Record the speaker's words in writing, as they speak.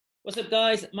What's up,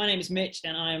 guys? My name is Mitch,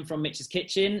 and I am from Mitch's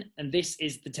Kitchen, and this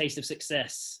is the Taste of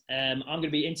Success. I'm going to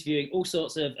be interviewing all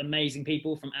sorts of amazing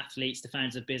people, from athletes to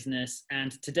founders of business,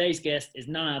 and today's guest is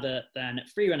none other than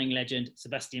freerunning legend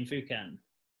Sébastien Foucan.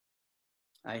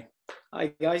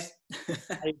 Hi guys.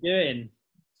 How you doing?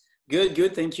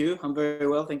 Good. Thank you. I'm very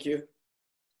well, thank you.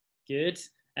 Good.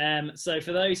 So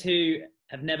for those who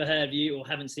have never heard of you or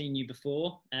haven't seen you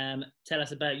before, tell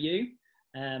us about you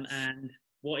and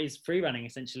what is freerunning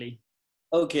essentially?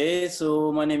 Okay,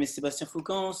 so my name is Sébastien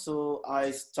Foucan. So I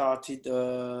started,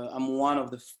 I'm one of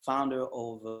the founder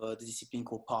of the discipline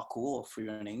called parkour or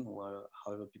freerunning, or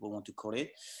however people want to call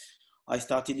it. I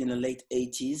started in the late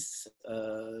 80s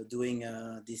doing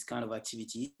these kind of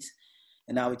activities,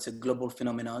 and now it's a global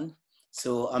phenomenon.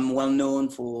 So I'm well known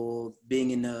for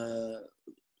being in the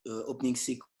opening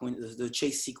sequence, the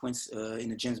chase sequence in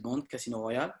the James Bond Casino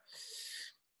Royale.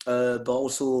 But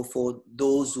also for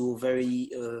those who are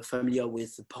very familiar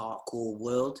with the parkour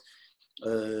world,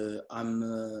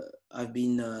 I've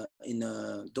been in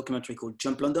a documentary called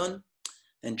Jump London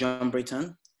and Jump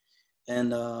Britain,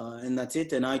 and that's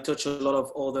it. And I touch a lot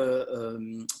of other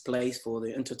plays for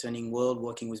the entertaining world,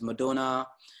 working with Madonna,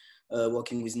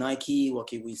 working with Nike,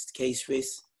 working with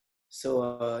K-Swiss.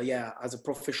 So yeah, as a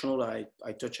professional, I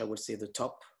touch, I would say, the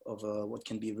top of what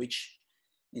can be reached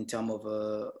in terms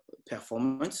of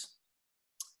performance.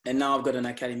 And now I've got an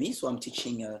academy, so I'm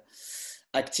teaching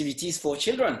activities for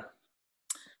children.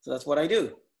 So that's what I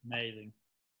do. Amazing.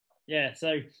 Yeah,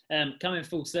 so coming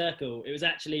full circle, it was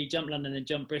actually Jump London and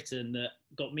Jump Britain that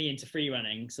got me into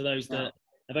freerunning. So those that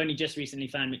have only just recently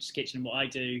found Mitch's Kitchen and what I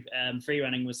do,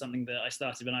 freerunning was something that I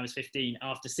started when I was 15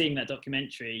 after seeing that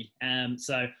documentary.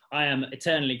 So I am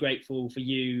eternally grateful for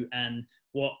you and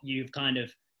what you've kind of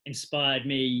inspired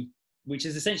me, which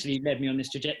has essentially led me on this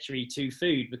trajectory to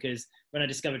food, because when I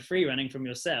discovered freerunning from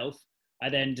yourself, I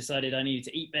then decided I needed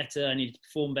to eat better, I needed to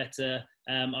perform better.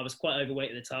 I was quite overweight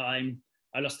at the time.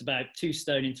 I lost about 2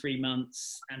 stone in 3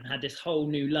 months and had this whole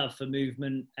new love for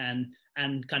movement and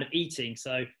kind of eating.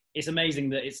 So it's amazing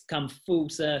that it's come full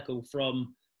circle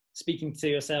from speaking to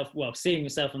yourself, well, seeing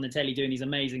yourself on the telly doing these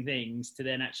amazing things, to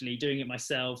then actually doing it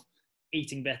myself,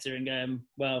 eating better and going,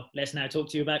 well, let's now talk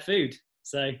to you about food.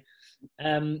 So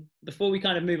before we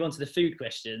kind of move on to the food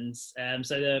questions, it's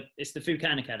the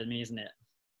Foucan Academy, isn't it?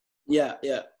 Yeah,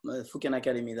 Foucan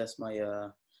Academy. That's my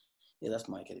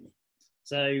academy.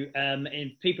 So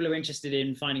if people are interested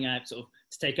in finding out sort of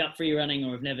to take up freerunning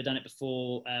or have never done it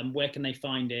before, where can they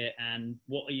find it, and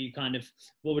what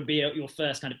would be your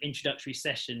first kind of introductory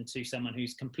session to someone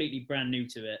who's completely brand new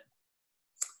to it?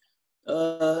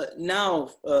 Now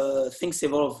things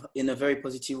evolve in a very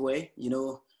positive way. You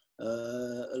know,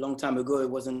 a long time ago, it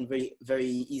wasn't very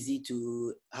easy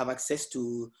to have access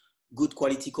to good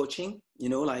quality coaching, you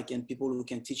know, and people who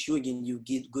can teach you, again, you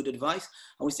give good advice.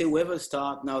 I would say whoever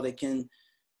start now, they can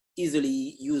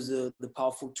easily use the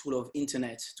powerful tool of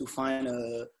internet to find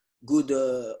a good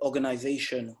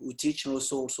organization who teach, and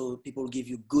also people give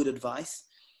you good advice,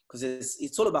 because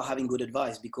it's all about having good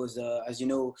advice, because as you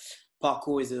know,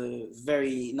 parkour is a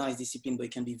very nice discipline, but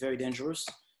it can be very dangerous.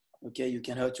 Okay, you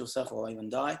can hurt yourself or even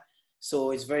die.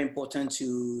 So it's very important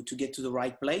to get to the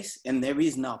right place, and there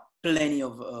is now plenty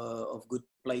of good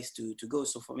place to go.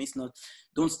 So for me, it's not,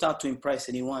 don't start to impress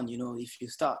anyone. You know, if you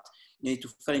start, you need to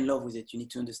fall in love with it. You need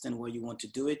to understand where you want to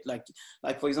do it. Like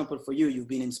for example, for you, you've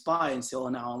been inspired and say, oh,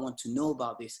 now I want to know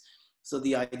about this. So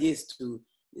the idea is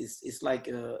it's like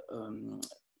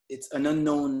it's an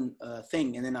unknown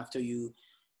thing, and then after you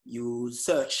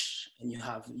search and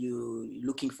you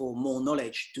looking for more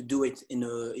knowledge to do it in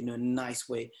a nice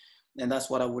way. And that's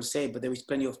what I will say. But there is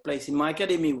plenty of place in my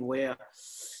academy where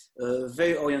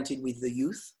very oriented with the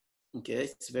youth. Okay,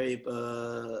 it's very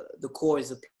the core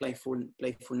is a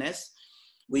playfulness.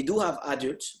 We do have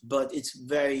adults, but it's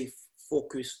very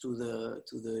focused to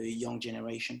the young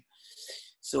generation.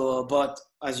 So, but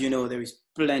as you know, there is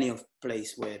plenty of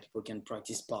place where people can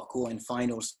practice parkour and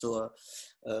find also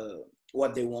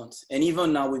what they want. And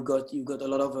even now you've got a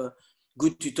lot of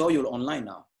good tutorial online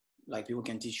now. Like people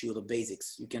can teach you the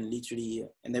basics. You can literally,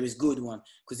 and there is good one,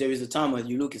 because there is a time where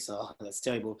you look and say, oh, that's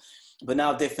terrible. But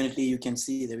now definitely you can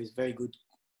see there is very good.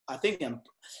 I think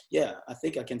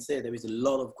I can say there is a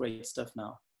lot of great stuff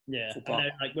now. Yeah, I know,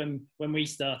 like when we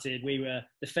started, we were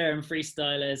the fair and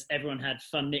freestylers. Everyone had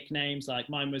fun nicknames. Like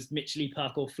mine was Mitch Lee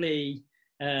Parkour Flea.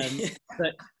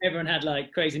 But everyone had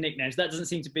like crazy nicknames. That doesn't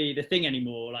seem to be the thing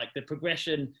anymore. Like the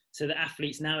progression to the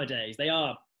athletes nowadays, they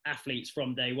are athletes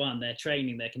from day one. They're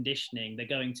training, they're conditioning, they're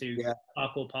going to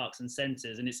parkour parks and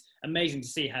centres, and it's amazing to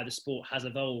see how the sport has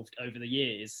evolved over the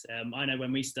years. I know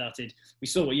when we started, we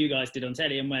saw what you guys did on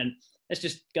telly and went, let's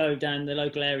just go down the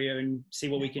local area and see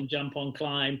what we can jump on,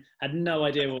 climb. Had no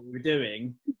idea what we were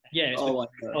doing. Yeah, it's Oh,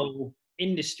 the whole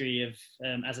industry of,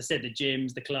 as I said, the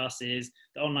gyms, the classes,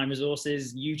 the online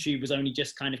resources. YouTube was only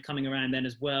just kind of coming around then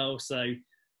as well. So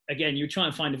again, you would try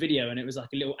and find a video and it was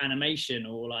like a little animation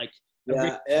or like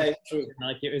yeah, it's true.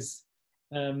 Like it was,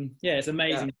 yeah, it's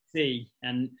amazing to see.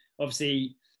 And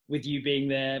obviously, with you being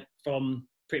there from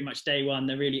pretty much day one,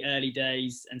 the really early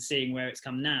days, and seeing where it's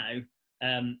come now,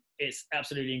 it's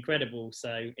absolutely incredible.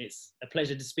 So it's a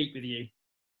pleasure to speak with you.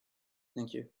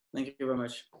 Thank you. Thank you very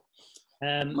much.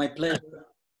 My pleasure.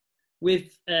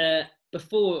 With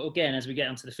before, again, as we get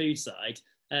onto the food side,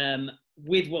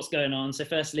 with what's going on. So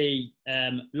firstly,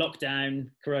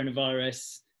 lockdown,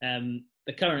 coronavirus,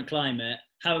 the current climate.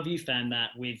 How have you found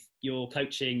that with your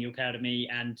coaching, your academy,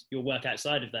 and your work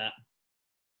outside of that?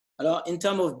 In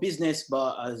terms of business,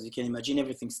 but as you can imagine,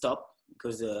 everything stopped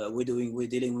because we're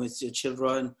dealing with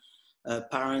children,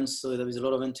 parents. So there is a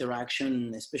lot of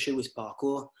interaction, especially with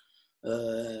parkour.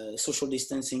 Social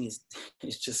distancing is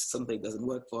just something that doesn't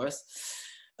work for us.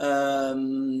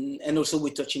 And also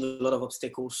we're touching a lot of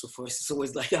obstacles. So for us, it's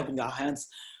always like having our hands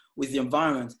with the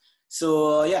environment.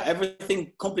 So yeah,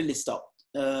 everything completely stopped.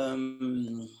 But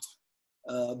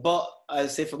I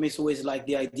say for me, it's always like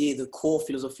the idea, the core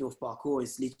philosophy of parkour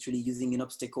is literally using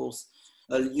obstacles,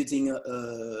 using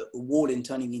a wall and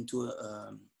turning into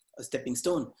a stepping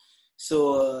stone.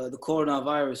 So the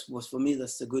coronavirus was for me,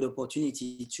 that's a good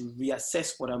opportunity to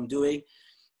reassess what I'm doing,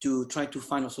 to try to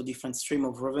find also different stream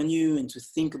of revenue and to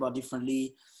think about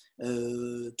differently,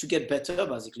 to get better,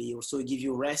 basically. Also give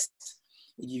you rest.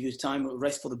 It gives you time,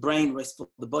 rest for the brain, rest for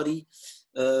the body,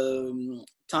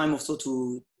 time also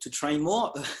to train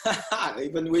more.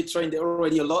 Even we trained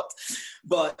already a lot,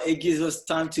 but it gives us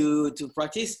time to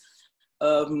practice.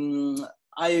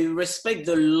 I respect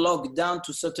the lockdown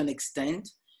to a certain extent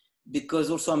because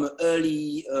also I'm an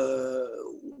early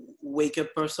wake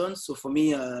up person. So for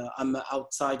me, I'm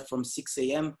outside from 6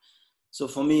 a.m. So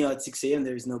for me at 6 a.m.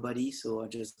 there is nobody. So I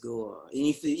just go. And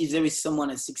if there is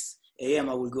someone at 6 a.m.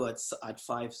 I will go at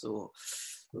 5. So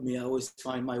for me, I always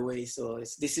find my way. So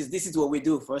this is what we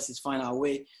do. For us, is find our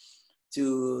way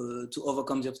to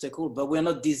overcome the obstacle. But we're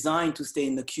not designed to stay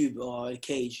in the cube or a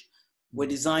cage. We're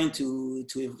designed to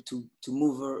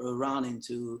move around and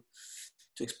to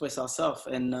express ourselves.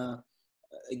 And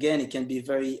again, it can be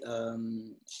very how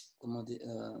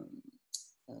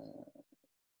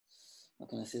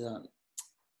can I say that?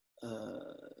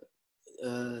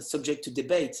 Subject to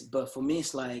debate. But for me,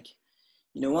 it's like,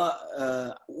 you know what,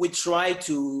 we try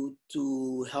to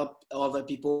help other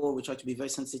people. We try to be very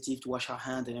sensitive, to wash our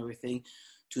hands and everything,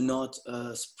 to not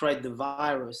spread the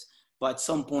virus. But at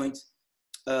some point,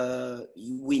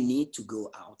 we need to go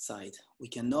outside. We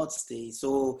cannot stay.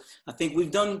 So I think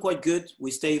we've done quite good. We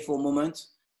stay for a moment,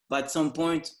 but at some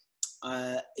point,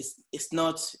 it's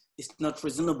not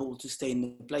reasonable to stay in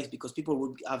the place because people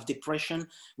will have depression.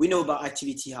 We know about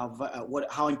activity,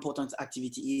 how important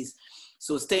activity is.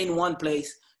 So stay in one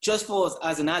place, just for us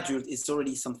as an adult, it's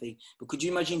already something. But could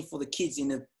you imagine for the kids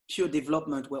in a pure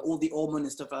development where all the hormones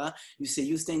and stuff like that, you say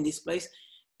you stay in this place?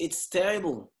 It's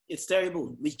terrible. It's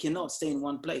terrible. We cannot stay in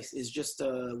one place. It's just,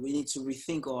 we need to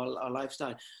rethink our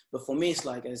lifestyle. But for me, it's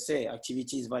like I say,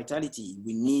 activity is vitality.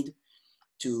 We need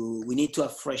to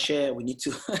have fresh air. We need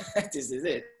to, this is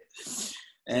it.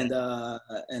 And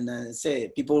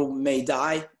say people may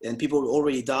die, and people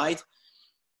already died.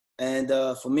 And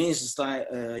for me, it's just like,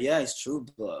 yeah, it's true,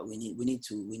 but we need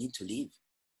to leave.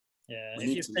 Yeah, if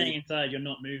you're staying inside, you're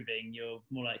not moving, you're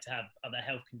more likely to have other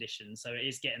health conditions. So it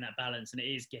is getting that balance, and it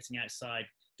is getting outside,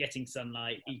 getting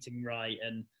sunlight, eating right,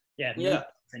 and yeah,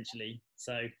 essentially.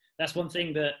 So that's one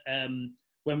thing that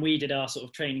when we did our sort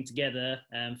of training together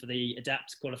for the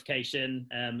ADAPT qualification,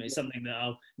 it's something that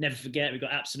I'll never forget. We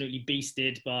got absolutely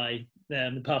beasted by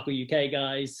the Parkour UK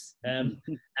guys,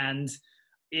 and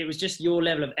it was just your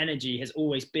level of energy has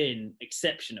always been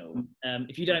exceptional.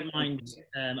 If you don't mind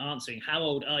answering, how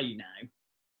old are you now?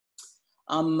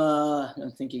 I'm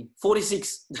thinking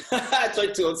 46. I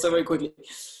tried to answer very quickly.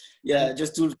 Yeah,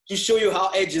 just to show you how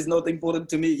age is not important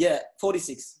to me. Yeah,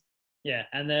 46. Yeah,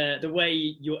 and the way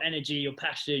your energy, your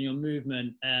passion, your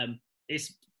movement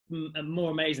is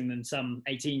more amazing than some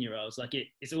 18-year-olds. Like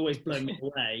it's always blown me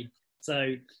away.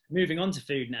 So moving on to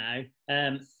food now,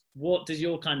 what does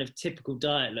your kind of typical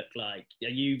diet look like? Are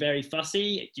you very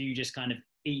fussy? Do you just kind of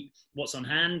eat what's on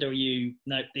hand, or are you,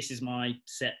 no, this is my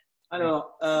set? I don't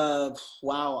know.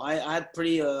 Wow, I had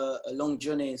pretty a long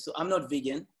journey. So I'm not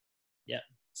vegan. Yeah.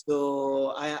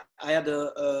 So I had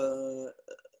a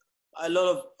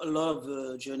lot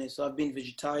of journey. So I've been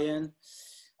vegetarian.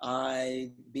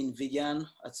 I've been vegan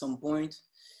at some point.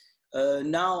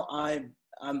 Now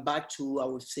I'm back to, I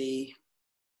would say,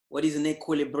 what is an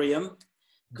equilibrium?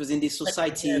 Because in this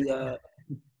society,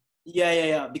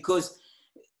 because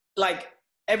like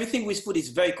everything with food is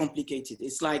very complicated.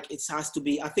 It's like it has to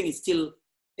be. I think it's still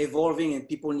evolving, and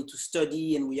people need to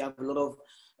study, and we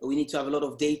need to have a lot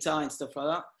of data and stuff like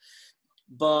that.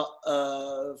 But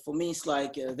for me, it's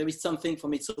like there is something for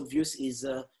me. It's obvious is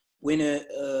we're in a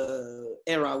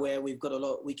era where we've got a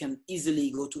lot. We can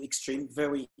easily go to extreme,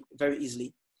 very very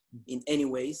easily, in any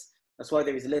ways. That's why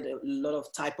there is a lot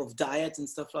of type of diet and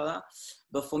stuff like that.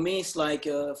 But for me, it's like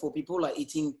for people like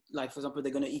eating, like for example,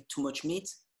 they're gonna eat too much meat.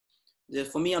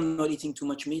 For me, I'm not eating too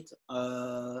much meat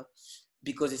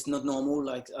because it's not normal.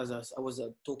 Like as I was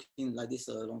talking like this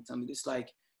a long time. It's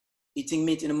like eating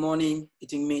meat in the morning,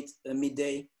 eating meat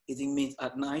midday, eating meat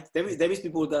at night. There is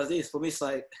people who does this. For me, it's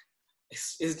like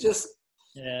it's just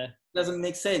doesn't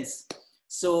make sense.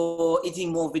 So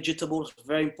eating more vegetables is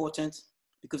very important.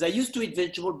 Because I used to eat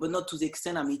vegetable, but not to the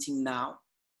extent I'm eating now.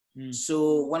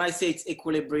 So when I say it's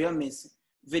equilibrium, it's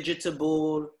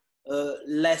vegetable,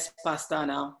 less pasta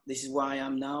now. This is where I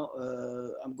am now.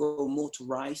 I'm going more to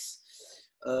rice,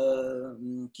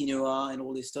 quinoa, and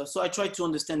all this stuff. So I try to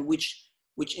understand which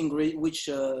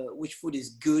food is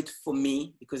good for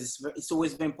me, because it's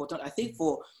always very important. I think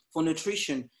for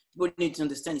nutrition, people need to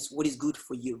understand what is good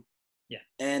for you. Yeah.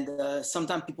 And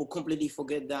sometimes people completely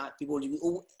forget that.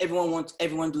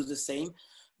 Everyone does the same,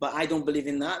 but I don't believe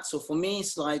in that. So for me,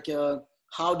 it's like,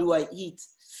 how do I eat?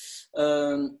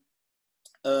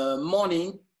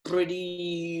 Morning,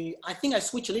 I think I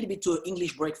switch a little bit to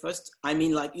English breakfast. I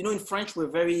mean, like, in French,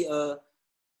 we're very, how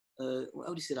do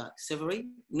you say that? Savory?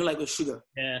 Like with sugar.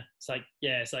 Yeah. It's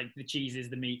like the cheeses,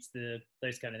 the meats,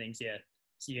 those kind of things. Yeah.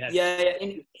 So you have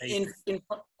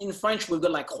in French we've got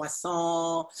like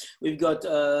croissant, we've got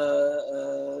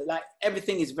like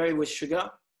everything is very with sugar,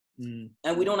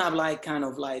 and we don't have like kind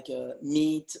of like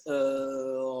meat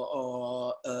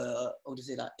or how to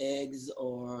say that, eggs,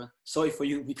 or sorry for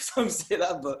you because I'm saying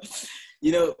that, but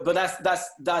but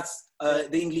that's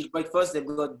the English breakfast. They've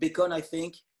got bacon, I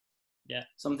think,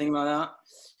 something like that.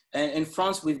 And in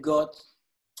France we've got,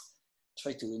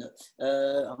 try to,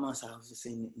 I was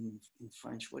saying in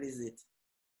French, what is it?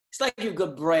 It's like you've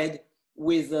got bread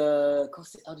with, how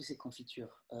do you say confiture?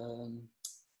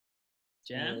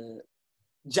 Jam?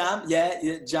 Jam,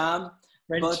 jam,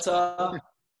 French. butter,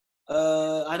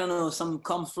 I don't know, some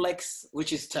cornflakes,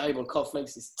 which is terrible.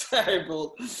 Cornflakes is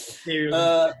terrible.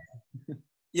 Cereals.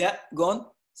 Yeah, go on.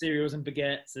 Cereals and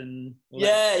baguettes and all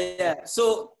that. Yeah.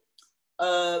 So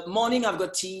morning I've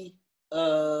got tea.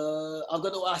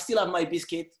 I still have my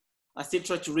biscuit. I still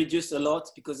try to reduce a lot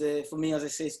because for me, as I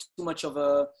say, it's too much of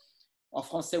en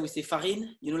français we say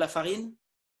farine. You know la farine?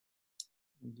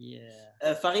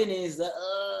 Yeah. Farine is,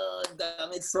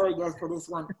 damn it, sorry guys for this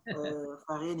one.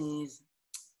 Farine is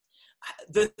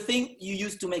the thing you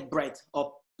use to make bread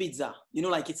or pizza.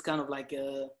 Like it's kind of like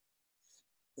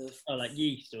like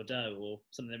yeast or dough or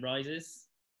something that rises.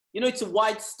 It's a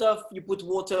white stuff. You put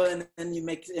water and then you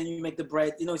make the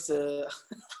bread. It's a.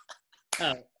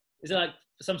 Oh, is it like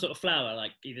some sort of flour,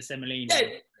 like either semolina?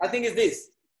 Yeah, I think it's this.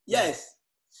 Yes.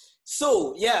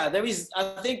 So yeah, there is.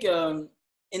 I think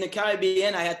in the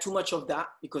Caribbean, I had too much of that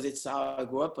because it's how I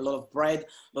grew up. A lot of bread,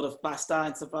 a lot of pasta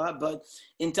and stuff like that. But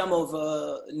in terms of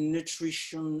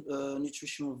nutritional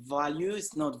value,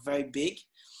 it's not very big.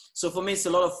 So for me, it's a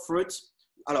lot of fruit.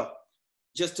 Alors,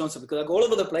 just to answer, because I go all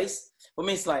over the place. For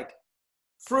me, it's like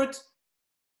fruit,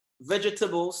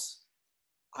 vegetables.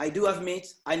 I do have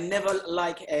meat. I never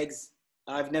like eggs.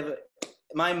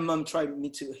 My mom tried me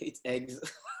to eat eggs.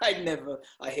 I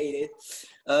hate it.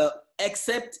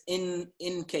 Except in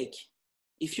cake.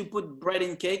 If you put bread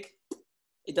in cake,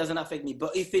 it doesn't affect me.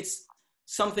 But if it's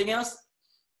something else,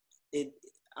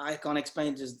 I can't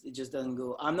explain. It just doesn't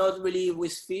go. I'm not really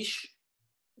with fish.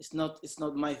 It's not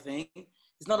my thing.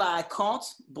 It's not that I can't,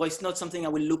 but it's not something I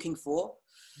was looking for.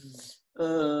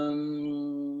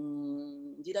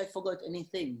 Did I forget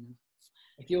anything?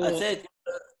 I said,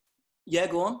 yeah,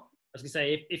 go on. I was gonna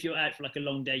say, if you're out for like a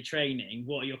long day training,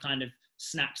 what are your kind of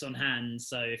snacks on hand?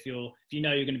 So if you're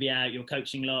going to be out, you're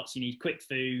coaching lots, you need quick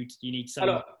food, you need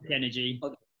some energy.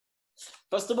 Okay.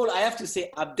 First of all, I have to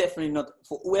say, I'm definitely not,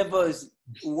 for whoever is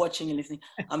watching and listening,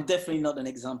 I'm definitely not an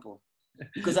example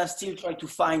because I'm still trying to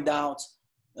find out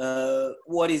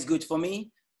what is good for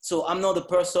me. So I'm not a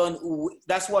person who,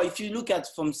 that's why if you look at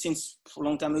since a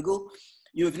long time ago,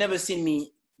 you've never seen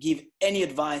me give any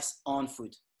advice on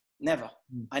food. Never.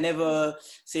 I never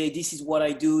say, this is what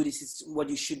I do, this is what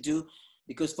you should do.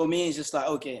 Because for me, it's just like,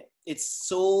 okay, it's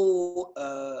so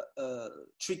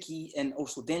tricky and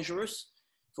also dangerous.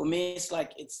 For me, it's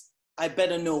like I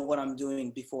better know what I'm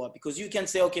doing before, because you can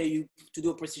say, okay, you to do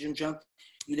a precision jump,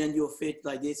 you land your feet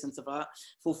like this and stuff like that.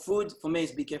 For food, for me,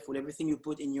 it's be careful. Everything you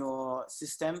put in your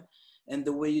system and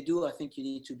the way you do, I think you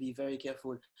need to be very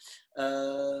careful.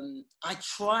 I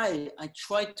try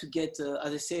to get,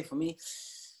 as I say, for me,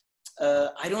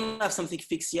 I don't have something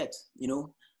fixed yet, you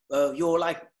know. You're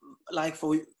like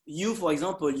for you, for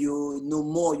example, you know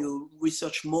more, you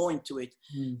research more into it.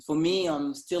 For me,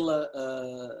 I'm still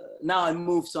now I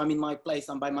moved, so I'm in my place,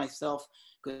 I'm by myself,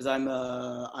 because I'm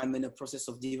in a process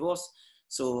of divorce.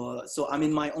 So I'm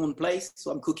in my own place,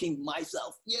 so I'm cooking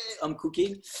myself. Yeah, I'm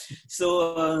cooking.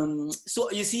 So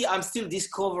you see, I'm still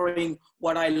discovering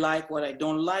what I like, what I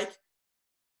don't like.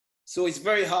 So it's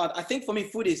very hard. I think for me,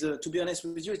 food is, to be honest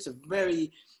with you, it's a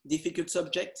very difficult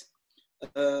subject.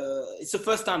 It's the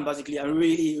first time basically I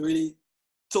really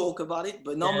talk about it,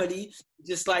 but normally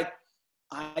just like,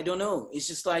 I don't know, it's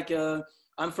just like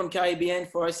I'm from Caribbean.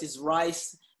 For us it's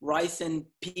rice and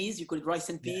peas. You call it rice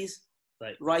and peas,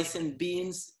 right? Rice and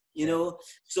beans, you know.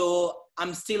 So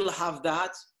I'm still have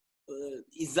that.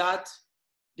 Is that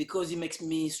because it makes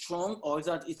me strong, or is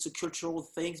that it's a cultural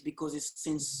thing because it's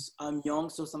since I'm young,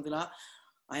 so something like that?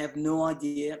 I have no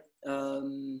idea.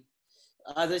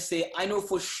 As I say, I know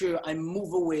for sure I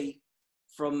move away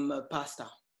from pasta,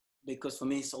 because for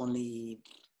me it's only,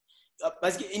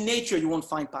 in nature you won't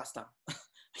find pasta.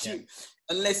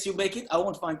 Unless you make it, I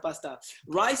won't find pasta.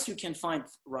 Rice, you can find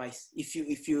rice. If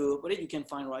you put it, you can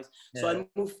find rice. So I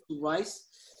moved to rice.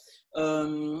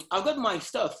 I've got my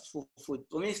stuff for food.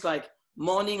 For me it's like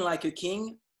morning like a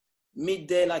king,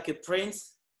 midday like a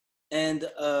prince, and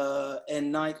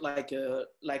night like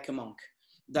a monk.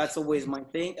 That's always my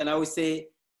thing. And I always say,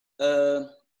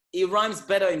 it rhymes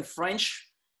better in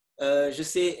French. Je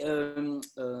sais, comment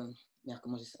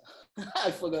je dis ça?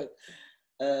 I forgot.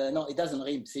 No, it doesn't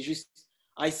rhyme. C'est juste,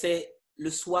 I say, le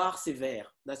soir c'est vert.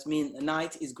 That means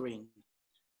night is green.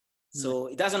 So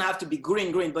it doesn't have to be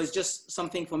green, but it's just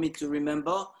something for me to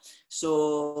remember.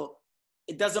 So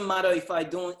it doesn't matter if I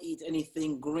don't eat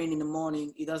anything green in the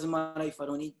morning. It doesn't matter if I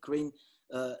don't eat green.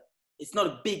 It's not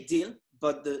a big deal,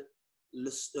 but the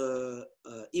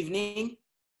evening,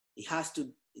 it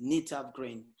need to have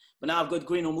green. But now I've got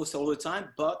green almost all the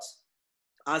time, but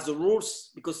as a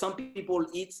rules, because some people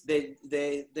eat, they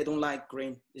don't like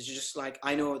green. It's just like,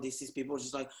 I know this is people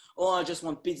just like, oh, I just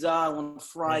want pizza, I want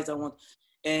fries, I want,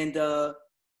 and I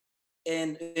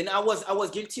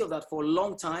was guilty of that for a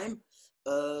long time.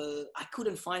 I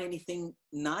couldn't find anything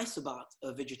nice about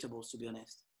vegetables, to be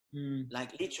honest.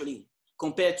 Like literally,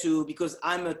 compared to, because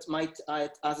I'm as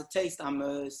a taste, I'm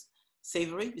a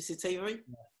savory. You see savory?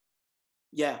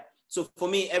 Yeah. So for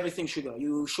me, everything sugar.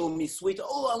 You show me sweet,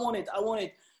 oh, I want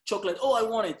it. Chocolate, oh, I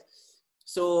want it.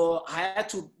 So I had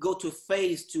to go to a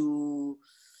phase to,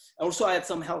 also I had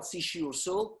some health issue or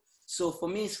so. So for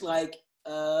me, it's like,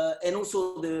 and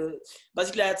also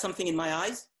basically I had something in my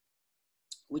eyes,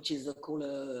 which is called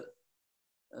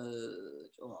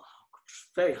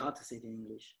very hard to say it in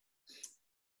English.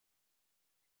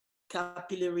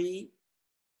 Capillary.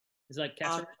 It's like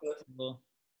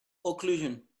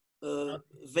occlusion,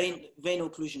 vein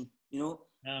occlusion, you know.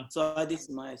 So I did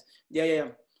in my eyes. Yeah.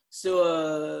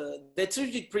 So they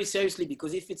treat it pretty seriously,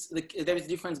 because if there is a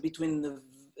difference between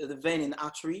the vein and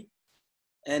artery,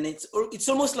 and it's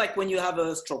almost like when you have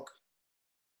a stroke.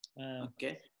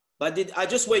 Okay. But I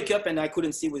just wake up and I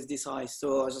couldn't see with this eye.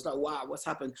 So I was just like, wow, what's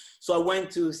happened? So I went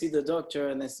to see the doctor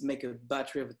and let's make a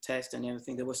battery of a test and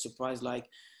everything. They were surprised, like,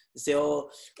 they say,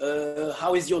 oh,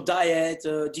 how is your diet?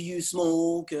 Do you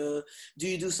smoke? Do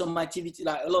you do some activity?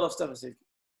 Like a lot of stuff.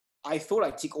 I thought I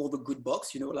tick all the good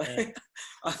box, you know, like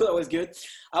I thought it was good.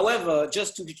 However,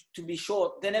 just to be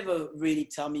short, they never really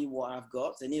tell me what I've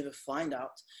got. They never find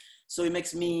out. So it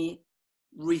makes me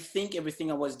rethink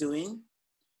everything I was doing.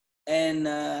 And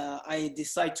I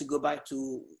decide to go back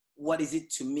to what is it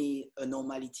to me a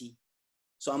normality.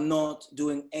 So I'm not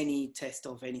doing any test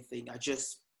of anything. I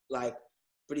just like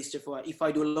pretty straightforward. If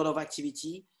I do a lot of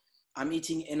activity, I'm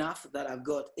eating enough that I've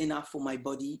got enough for my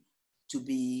body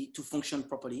to function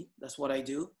properly. That's what I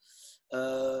do.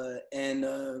 And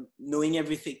knowing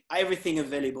everything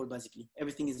available, basically.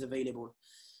 Everything is available.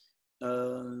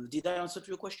 Did I answer to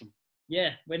your question?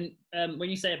 Yeah. When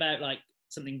you say about like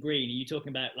something green, are you talking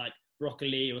about like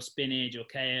broccoli or spinach or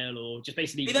kale, or just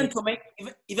basically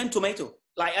even tomato?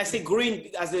 Like I say green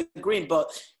as a green,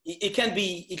 but it can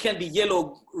be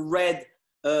yellow, red,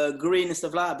 green and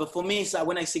stuff like that. But for me, it's like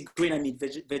when I say green, I mean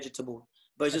vegetable.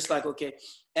 But it's just like, okay.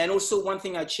 And also one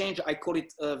thing I changed, I call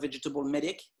it vegetable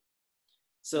medic.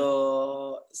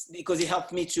 So because it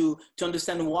helped me to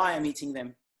understand why I'm eating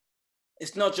them.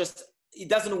 It's not just, it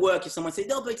doesn't work if someone says,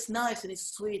 no, but it's nice and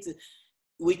it's sweet.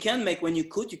 We can make, when you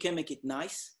cook, you can make it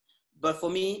nice. But for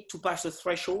me, to pass the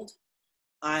threshold,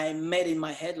 I made in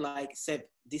my head, like, Seb,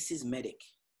 this is medic.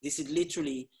 This is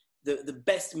literally the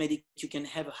best medic you can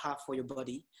ever have for your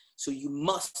body. So you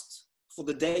must, for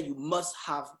the day, you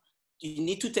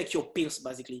need to take your pills,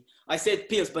 basically. I said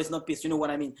pills, but it's not pills. You know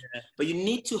what I mean? Yeah. But you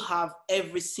need to have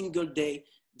every single day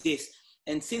this.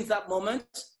 And since that moment,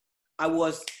 I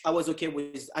was okay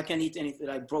with, I can eat anything,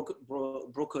 like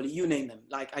broccoli, you name them.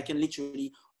 Like I can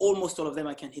literally, almost all of them,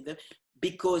 I can eat them,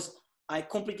 because I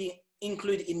completely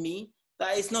include in me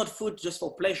that it's not food just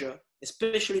for pleasure,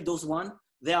 especially those one,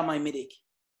 they are my medic.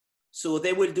 So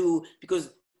they will do,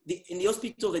 because in the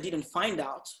hospital, they didn't find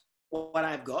out what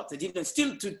I've got. They didn't,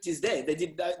 still to this day,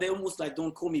 they almost like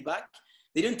don't call me back.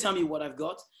 They didn't tell me what I've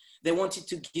got. They wanted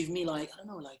to give me like, I don't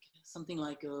know, like something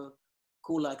like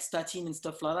called like statin and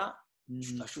stuff like that.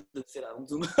 I shouldn't say that on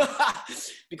Zoom.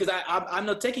 Because I'm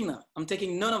not taking that. I'm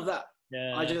taking none of that.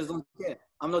 Yeah. I just don't care.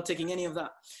 I'm not taking any of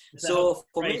that. It's so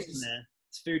for me,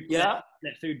 it's food. Yeah.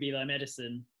 Let food be thy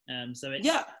medicine. So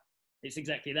it's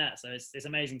exactly that. So it's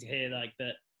amazing to hear like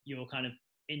that you're kind of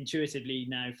intuitively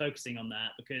now focusing on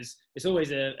that, because it's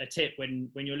always a tip when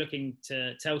you're looking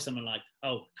to tell someone like,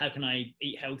 oh, how can I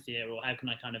eat healthier, or how can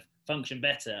I kind of function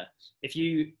better? If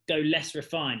you go less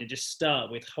refined and just start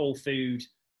with whole food,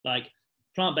 like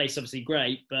plant-based, obviously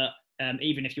great, but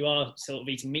even if you are sort of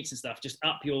eating meats and stuff, just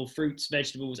up your fruits,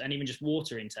 vegetables, and even just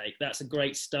water intake. That's a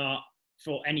great start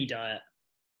for any diet.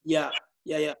 Yeah.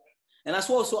 And that's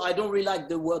also, I don't really like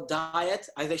the word diet.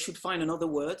 I should find another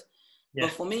word. Yeah.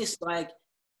 But for me, it's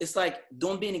like,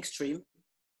 don't be an extreme.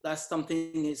 That's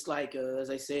something, it's like,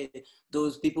 as I say,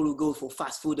 those people who go for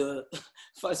fast food,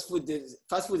 fast food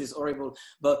is horrible.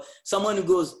 But someone who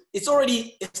goes, it's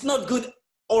not good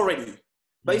already.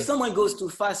 But if someone goes to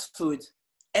fast food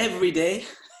every day,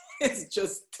 it's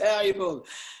just terrible.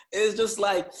 It's just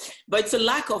like, but it's a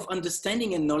lack of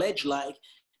understanding and knowledge. Like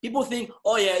people think,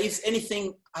 oh yeah, if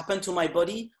anything happened to my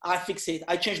body, I fix it.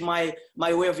 I change my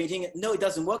way of eating. No, it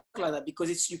doesn't work like that,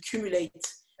 because you accumulate.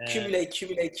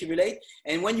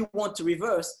 And when you want to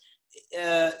reverse,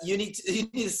 you need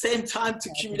the same time to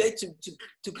accumulate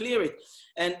to clear it.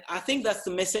 And I think that's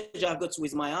the message I've got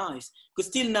with my eyes. Because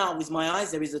still now with my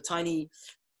eyes, there is a tiny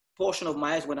portion of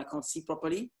my eyes when I can't see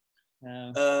properly.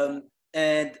 And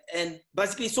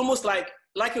basically it's almost like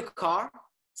a car.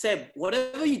 Seb,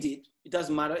 whatever you did, it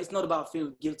doesn't matter. It's not about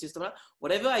feeling guilty stuff.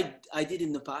 Whatever I did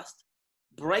in the past,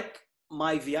 break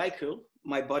my vehicle,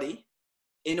 my body,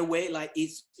 in a way like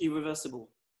it's irreversible.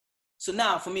 So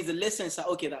now for me, the lesson is like,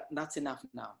 okay, that's enough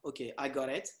now. Okay, I got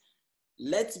it.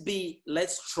 Let's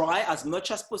try as much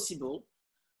as possible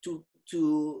to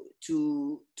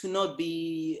not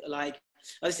be like,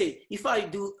 let's say, if I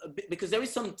do, because there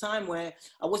is some time where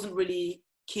I wasn't really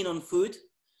keen on food.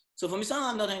 So for me,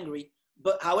 I'm not angry.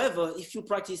 But however, if you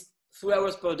practice 3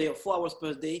 hours per day or 4 hours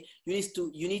per day,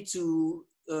 you need to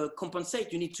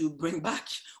compensate. You need to bring back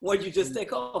what you just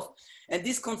take off. And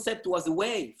this concept was a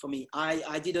way for me.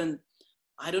 I don't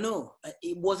know.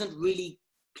 It wasn't really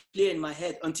clear in my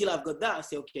head until I've got that. I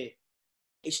say, okay,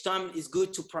 each time is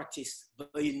good to practice,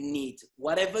 but you need,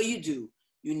 whatever you do,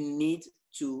 you need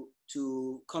to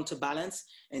counterbalance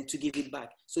and to give it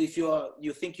back. So if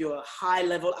you think you're a high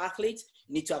level athlete,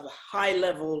 you need to have a high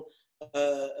level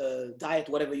diet,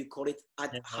 whatever you call it,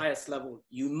 at the highest level.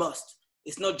 You must.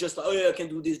 It's not just, oh yeah, I can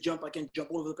do this jump, I can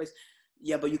jump all over the place.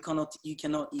 Yeah, but you cannot eat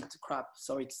crap.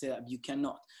 Sorry to say that, you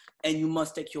cannot. And you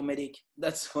must take your medic.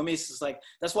 That's, for me, it's just like,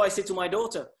 that's why I say to my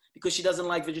daughter, because she doesn't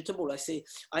like vegetable. I say,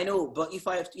 I know, but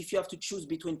if you have to choose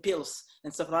between pills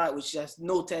and stuff like that, which has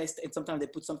no taste, and sometimes they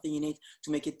put something in it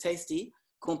to make it tasty,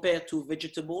 compared to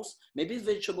vegetables, maybe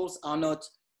vegetables are not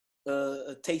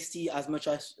tasty as much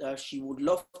as she would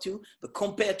love to, but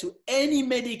compared to any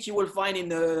medic you will find in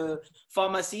the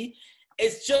pharmacy,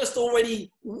 it's just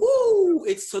already, woo,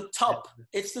 it's the top.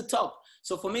 It's the top.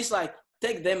 So for me, it's like,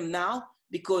 take them now,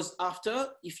 because after,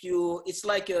 it's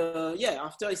like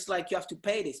you have to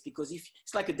pay this, because if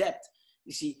it's like a debt.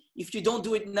 You see, if you don't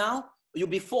do it now, you'll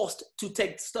be forced to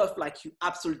take stuff like you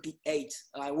absolutely hate,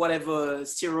 like whatever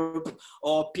syrup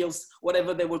or pills,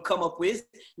 whatever they will come up with.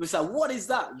 You will say, what is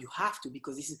that? You have to,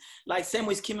 because this is like same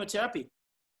with chemotherapy.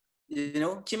 You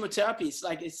know, chemotherapy is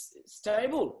like, it's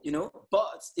terrible, you know,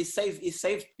 but it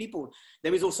saves people.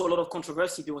 There is also a lot of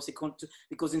controversy. People say,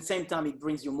 because in the same time, it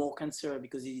brings you more cancer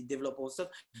because it develops all stuff.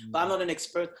 Mm-hmm. But I'm not an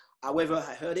expert. However,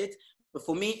 I heard it. But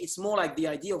for me, it's more like the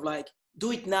idea of like,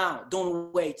 do it now.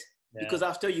 Don't wait. because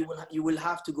after you will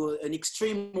have to go an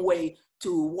extreme way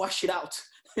to wash it out.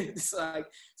 It's like,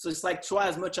 so it's like try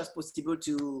as much as possible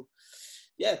to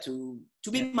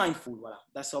be mindful. Voilà.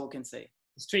 That's all I can say.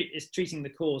 It's treating the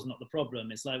cause, not the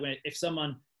problem. It's like if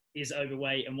someone is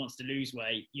overweight and wants to lose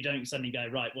weight, you don't suddenly go,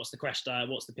 right, what's the crash diet?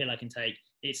 What's the pill I can take?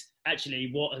 It's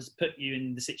actually what has put you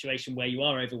in the situation where you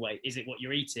are overweight. Is it what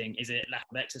you're eating? Is it lack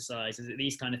of exercise? Is it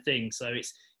these kind of things? So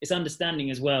it's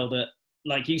understanding as well that,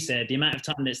 like you said, the amount of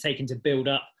time that it's taken to build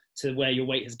up to where your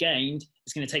weight has gained,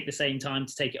 it's going to take the same time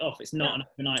to take it off. It's not an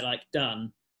overnight, like,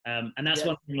 done. And that's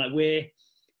one thing, like, we're,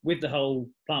 with the whole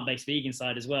plant-based vegan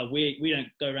side as well, we don't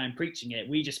go around preaching it.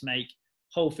 We just make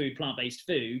whole food, plant-based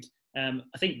food. I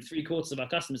think 3/4 of our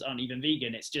customers aren't even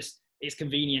vegan. It's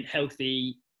convenient,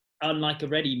 healthy. Unlike a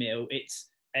ready meal, it's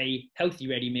a healthy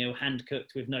ready meal, hand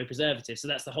cooked with no preservatives. So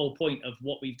that's the whole point of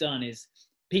what we've done. Is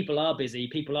people are busy,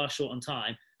 people are short on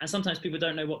time, and sometimes people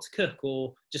don't know what to cook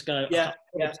or just go,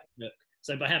 cook.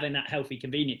 So by having that healthy,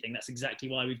 convenient thing, that's exactly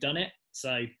why we've done it.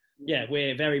 So yeah,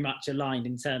 we're very much aligned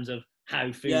in terms of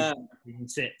how food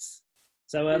sits.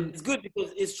 So it's good,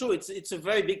 because it's true. It's a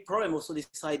very big problem also, this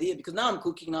idea, because now I'm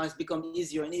cooking, now it's become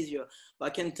easier and easier. But I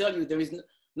can tell you, there is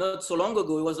not so long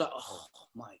ago, it was like, oh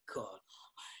my God,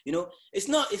 you know, it's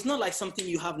not like something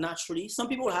you have naturally. Some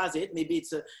people has it. Maybe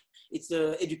it's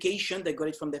a education, they got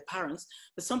it from their parents,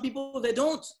 but some people, they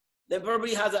don't. They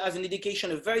probably has as an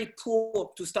education a very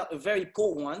poor, to start a very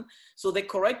poor one. So they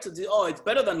corrected it. Oh, it's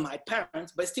better than my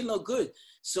parents, but still not good.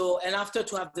 So, and after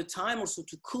to have the time also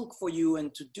to cook for you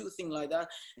and to do things like that,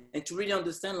 and to really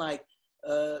understand, like,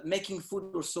 making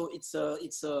food also, it's a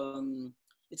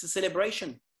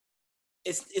celebration.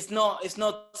 It's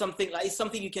not something like, it's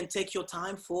something you can take your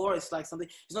time for. It's like something,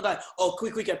 it's not like, oh,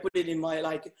 quick, I put it in my,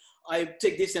 like, I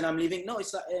take this and I'm leaving. No,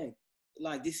 it's like, hey,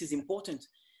 like, this is important.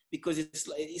 Because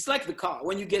it's like the car.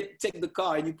 When you take the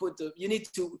car and you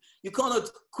cannot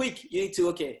quick, you need to,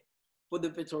 okay, put the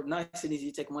petrol nice and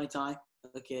easy, take my time,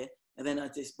 okay. And then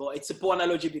it's a poor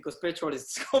analogy because petrol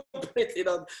is completely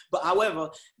not, but however,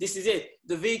 this is it.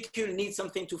 The vehicle needs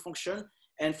something to function.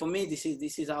 And for me, this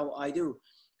is how I do.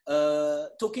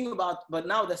 Talking about, but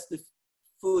now that's the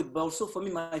food, but also for me,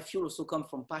 my fuel also comes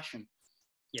from passion.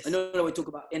 Yes. I know we talk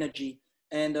about energy.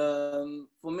 And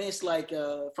for me, it's like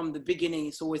from the beginning,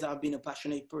 it's always, I've been a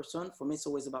passionate person. For me, it's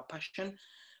always about passion.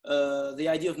 The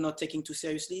idea of not taking too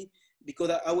seriously, because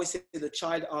I always say the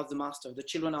child are the master, the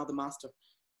children are the master.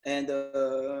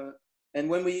 And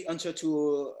when we enter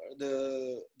to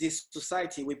this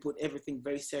society, we put everything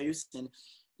very serious, and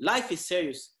life is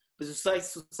serious. But the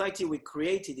society we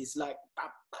created is like,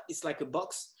 it's like a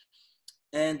box.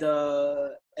 And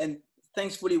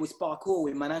thankfully with parkour,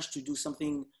 we managed to do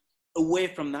something away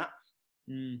from that.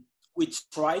 We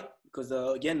tried, because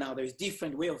again, now there's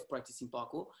different way of practicing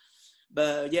parkour,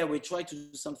 but yeah, we try to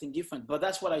do something different. But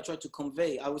that's what I try to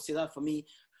convey. I would say that for me,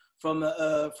 from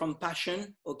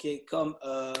passion, okay, come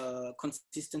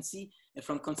consistency, and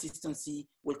from consistency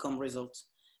will come results.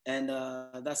 And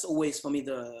that's always for me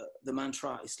the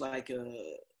mantra. It's like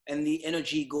and the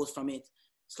energy goes from it.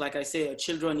 It's like I say,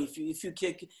 children, if you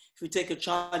take a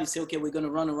child, you say, okay, we're going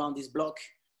to run around this block,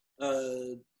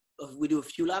 we do a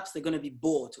few laps, they're going to be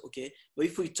bored, okay? But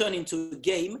if we turn into a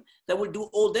game, that will do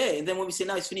all day. And then when we say,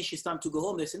 now it's finished, it's time to go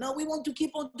home, they say, no, we want to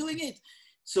keep on doing it.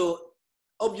 So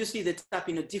obviously they tap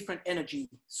in a different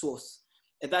energy source.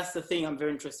 And that's the thing I'm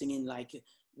very interested in. Like,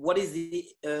 what is the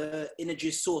energy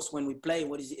source when we play?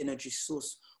 What is the energy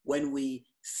source when we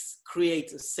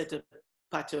create a setup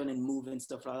pattern and move and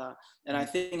stuff like that? And I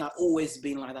think I've always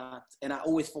been like that. And I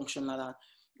always function like that,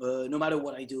 no matter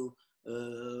what I do.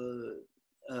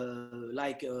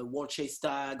 Like world chase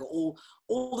tag, all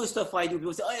the stuff I do,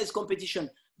 people say, oh, it's competition.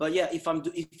 But yeah,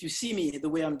 if you see me the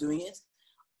way I'm doing it,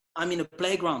 I'm in a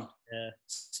playground. Yeah.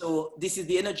 So this is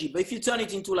the energy. But if you turn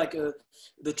it into like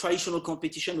the traditional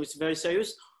competition, which is very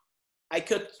serious, I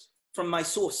cut from my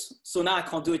source. So now I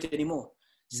can't do it anymore.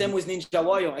 Same with Ninja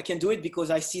Warrior. I can do it because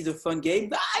I see the fun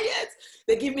game. Yes,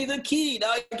 they give me the key.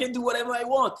 Now I can do whatever I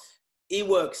want. It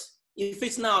works. If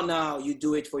it's now you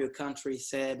do it for your country,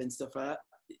 Seb, and stuff like that,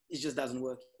 it just doesn't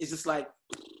work. It's just like,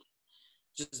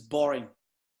 just boring.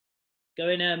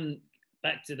 Going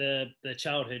back to the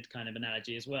childhood kind of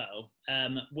analogy as well.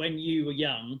 When you were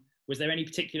young, was there any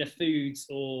particular foods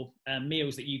or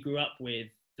meals that you grew up with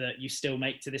that you still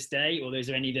make to this day? Or is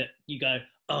there any that you go,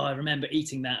 oh, I remember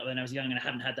eating that when I was young and I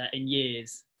haven't had that in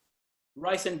years?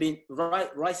 Rice and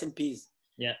peas.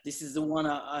 Yeah, this is the one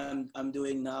I'm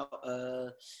doing now.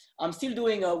 I'm still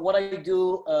doing what I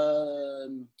do,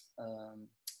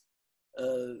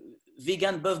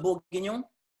 vegan bœuf bourguignon.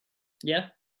 Yeah.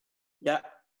 Yeah.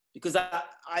 because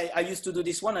I used to do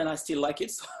this one and I still like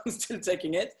it, so I'm still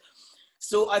taking it.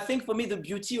 So I think for me, the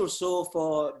beauty also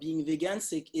for being vegan,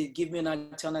 it gives me an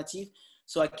alternative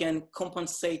so I can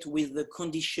compensate with the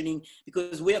conditioning,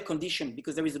 because we are conditioned,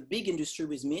 because there is a big industry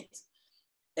with meat.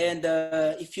 And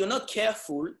if you're not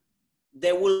careful,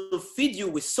 they will feed you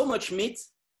with so much meat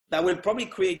that will probably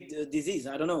create disease.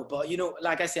 I don't know. But, you know,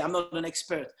 like I say, I'm not an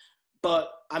expert,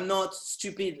 but I'm not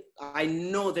stupid. I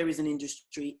know there is an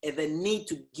industry and they need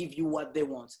to give you what they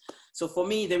want. So for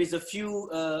me, there is a few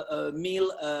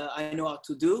meal I know how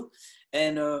to do,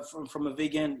 and from a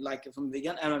vegan,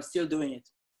 and I'm still doing it.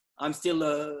 I'm still,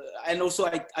 and also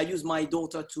I use my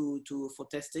daughter for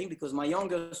testing, because my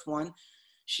youngest one,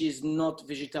 she's not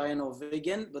vegetarian or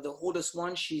vegan, but the oldest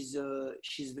one, she's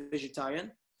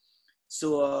vegetarian.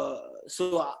 So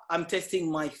I'm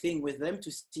testing my thing with them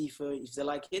to see if they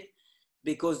like it,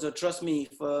 because trust me,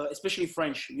 especially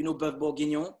French, you know, bœuf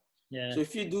bourguignon. Yeah. So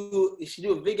if you do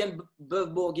a vegan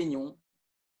bœuf bourguignon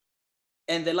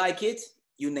and they like it,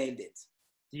 you nailed it.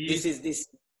 This is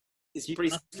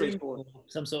pretty straightforward.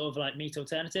 Some sort of like meat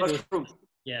alternative? Mushroom.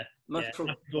 Yeah. Mushroom.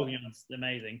 Yeah. Bourguignon's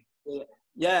amazing.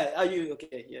 Yeah. Are you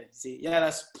okay? Yeah. See, yeah,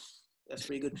 that's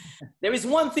pretty good. There is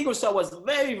one thing also I was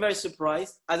very, very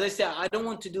surprised. As I said, I don't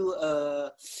want to do.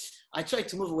 I try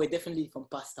to move away definitely from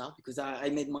pasta, because I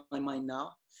made my mind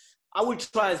now. I will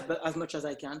try as much as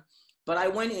I can. But I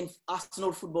went in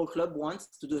Arsenal Football Club once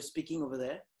to do a speaking over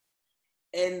there,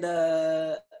 and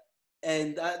at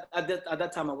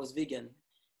that time I was vegan,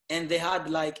 and they had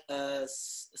like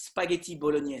spaghetti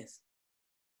bolognese.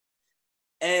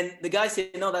 And the guy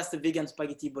said, "No, that's the vegan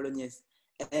spaghetti bolognese,"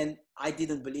 and I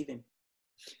didn't believe him.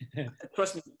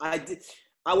 Trust me, I did.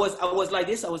 I was like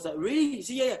this. I was like, really?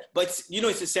 See, yeah. But you know,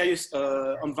 it's a serious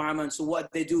environment. So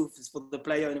what they do is for the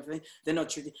player and everything, they're not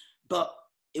treating. But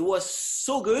it was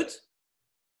so good.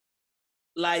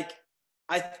 Like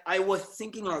I was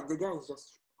thinking, like, the guy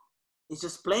is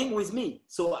just playing with me.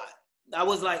 So I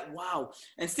was like, wow.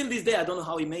 And still this day, I don't know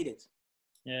how he made it.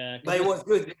 Yeah, but it was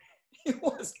good. It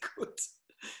was good.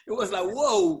 It was like,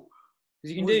 whoa.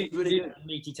 Because you can do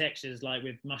meaty textures like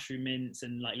with mushroom mince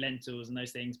and like lentils and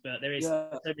those things, but there is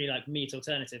so many like meat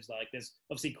alternatives. Like there's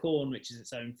obviously corn, which is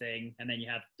its own thing, and then you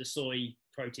have the soy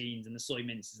proteins and the soy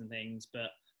minces and things. But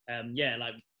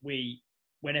like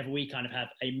whenever we kind of have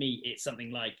a meat, it's something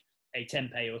like a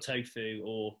tempeh or tofu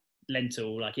or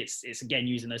lentil. Like it's again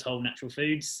using those whole natural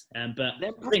foods. But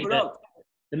I think that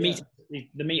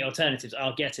the meat alternatives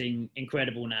are getting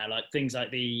incredible now. Like things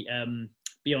like the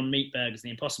Beyond Meat burgers, the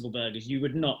Impossible burgers, you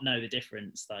would not know the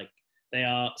difference. Like they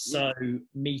are so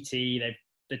meaty.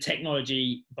 The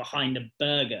technology behind a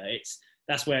burger,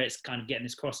 that's where it's kind of getting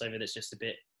this crossover that's just a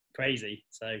bit crazy.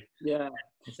 So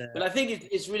but I think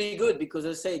it's really good, because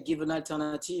I say give an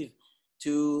alternative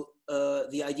to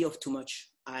the idea of too much.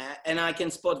 And I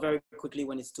can spot very quickly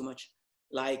when it's too much.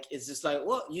 Like it's just like,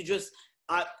 what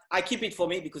I keep it for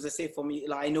me, because I say for me,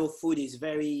 like, I know food is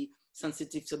very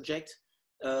sensitive subject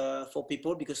for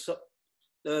people, because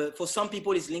for some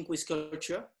people it's linked with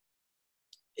culture.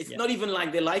 It's not even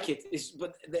like they like it,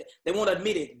 but they won't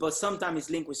admit it, but sometimes it's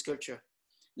linked with culture.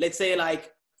 Let's say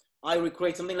like I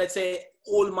recreate something, let's say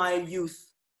all my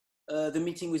youth, the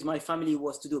meeting with my family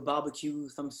was to do a barbecue,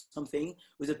 something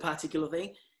with a particular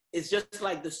thing. It's just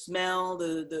like the smell,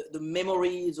 the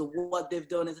memories of what they've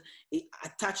done is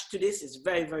attached to this. Is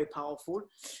very, very powerful.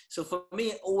 So for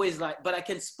me, always like, but I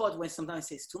can spot when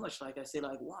sometimes it's too much. Like I say,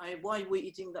 like, why are we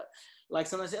eating that? Like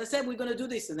sometimes I said, we're going to do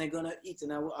this, and they're going to eat.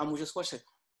 And I'm just watching,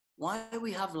 why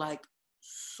we have like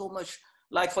so much,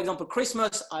 like for example,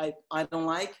 Christmas, I don't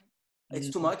like, it's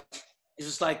too much. It's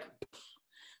just like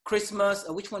Christmas,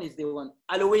 which one is the one?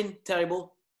 Halloween,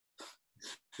 terrible.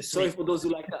 Sorry for those who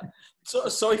like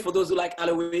that. Sorry for those who like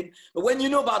Halloween. But when you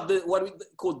know about what we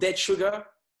call dead sugar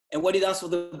and what it does for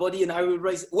the body and how it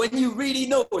raise, when you really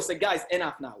know, it's like, guys,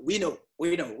 enough now. We know.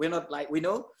 We're not like, we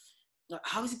know.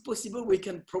 How is it possible we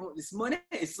can promote this money?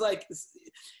 It's like,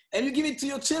 and you give it to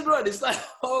your children. It's like,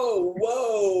 oh,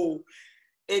 whoa.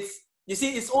 You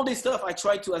see, it's all this stuff I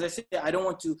try to, as I said, I don't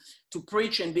want to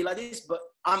preach and be like this, but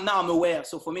I'm aware.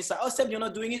 So for me, it's like, oh, Seb, you're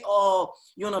not doing it. Oh,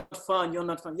 you're not fun. You're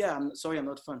not fun. Yeah, I'm sorry, I'm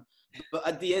not fun. But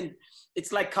at the end,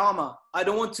 it's like karma. I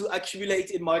don't want to accumulate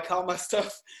in my karma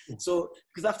stuff. So,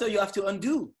 because after you have to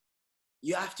undo.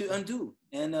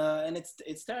 And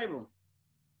it's terrible.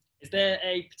 Is there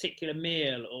a particular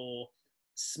meal or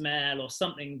smell or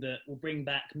something that will bring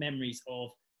back memories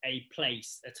of a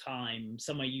place, a time,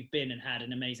 somewhere you've been and had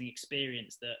an amazing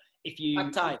experience, that if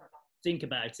you think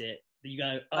about it, you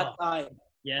go, oh, Pad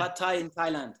Thai in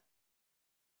Thailand.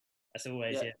 That's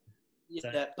always,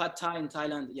 Yeah, So pad Thai in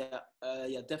Thailand. Yeah,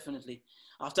 yeah, definitely.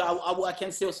 After I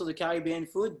can say also the Caribbean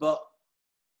food, but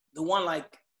the one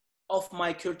like of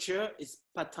my culture is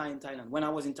pad Thai in Thailand. When I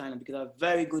was in Thailand, because I had a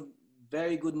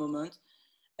very good moment,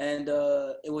 and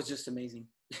it was just amazing.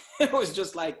 It was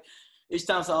just like each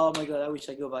time, so, oh my god, I wish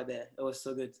I go back there. It was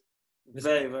so good, was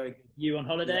it very good. you on Yeah,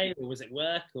 holiday or was it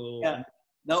work or? yeah.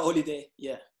 No holiday.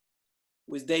 Yeah,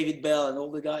 with David Bell and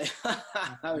all the guys.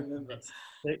 I remember. Nice.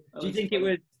 So, That do you was think it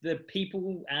funny. was the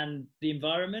people and the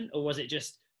environment, or was it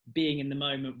just being in the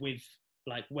moment with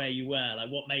like where you were? Like,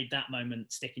 what made that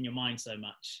moment stick in your mind so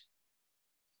much?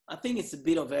 I think it's a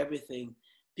bit of everything.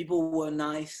 People were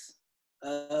nice.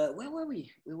 Where were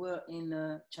we? We were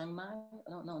in Chiang Mai.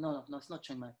 No, it's not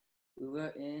Chiang Mai. We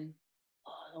were in.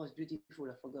 Oh, that was beautiful.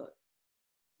 I forgot.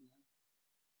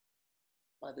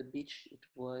 By the beach, it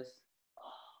was. Oh,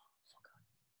 I forgot.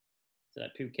 So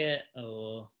like Phuket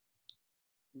or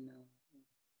No,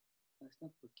 no, it's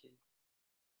not Phuket.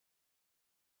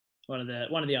 one of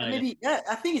the islands? Maybe. Yeah,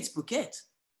 I think it's Phuket.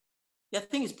 Yeah, I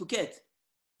think it's Phuket.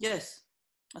 Yes,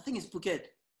 I think it's Phuket.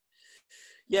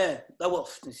 Yeah, that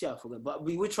was. Yeah, I forgot. But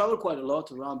we traveled quite a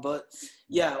lot around. But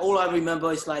yeah, all I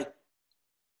remember is like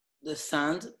the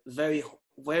sand, very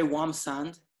warm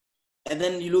sand, and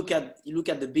then you look at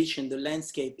the beach and the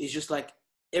landscape. It's just like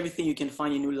everything you can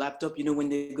find in your laptop. You know, when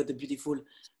they got the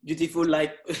beautiful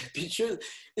like pictures.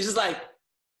 It's just like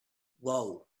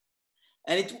wow.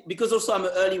 And it because also I'm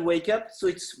an early wake up, so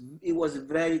it was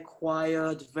very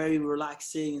quiet, very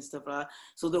relaxing and stuff like that.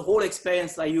 So the whole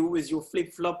experience, like you with your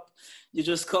flip flop, you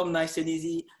just come nice and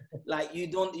easy, like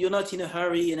you're not in a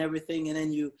hurry and everything, and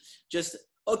then you just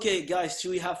okay, guys,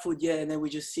 should we have food? Yeah, and then we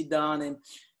just sit down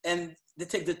and they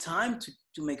take the time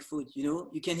to make food. You know,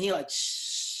 you can hear like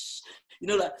shh, you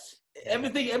know, like Yeah,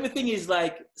 everything is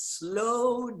like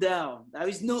slow down. There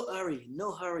is no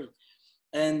hurry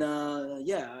and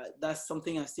yeah, that's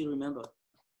something I still remember.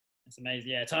 it's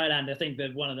amazing. Yeah, Thailand. I think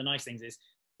that one of the nice things is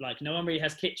like no one really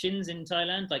has kitchens in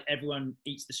Thailand. Like everyone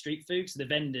eats the street food. So the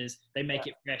vendors they Yeah, make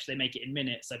it fresh. They make it in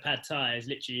minutes. So pad Thai is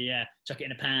literally yeah, chuck it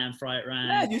in a pan, fry it yeah,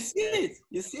 round. you see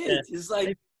Yeah, it. It's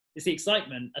like it's the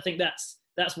excitement. I think that's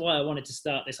why I wanted to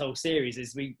start this whole series.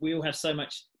 Is we all have so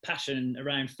much passion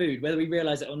around food, whether we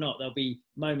realize it or not. There'll be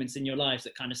moments in your lives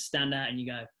that kind of stand out, and you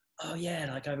go, "Oh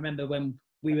yeah!" Like I remember when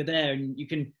we were there, and you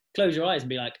can close your eyes and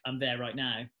be like, "I'm there right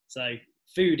now." So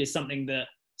food is something that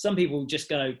some people just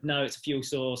go, "No, it's a fuel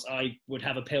source. I would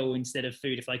have a pill instead of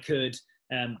food if I could."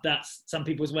 That's some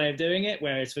people's way of doing it.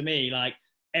 Whereas for me, like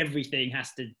everything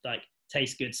has to like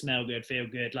taste good, smell good, feel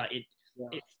good. Like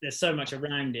yeah, there's so much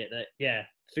around it that yeah,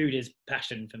 food is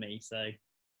passion for me. So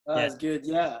yeah, that's good.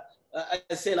 Yeah,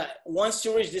 I say like once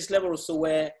you reach this level, also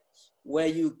where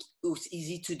you it's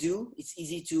easy to do. It's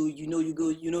easy to you go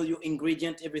your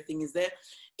ingredient, everything is there.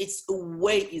 It's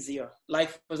way easier. Like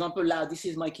for example, now this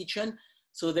is my kitchen.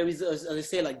 So there is, as I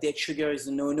say, like dead sugar is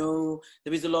a no-no.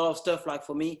 There is a lot of stuff like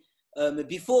for me.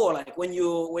 Before, like when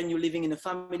you're living in a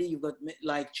family, you've got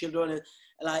like children,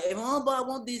 like oh, but I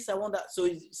want this, I want that. So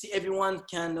you see, everyone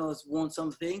kind of want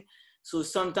something. So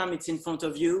sometimes it's in front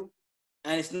of you,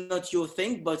 and it's not your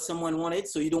thing, but someone want it.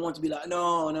 So you don't want to be like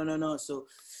no. So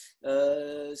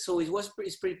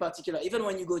it's pretty particular. Even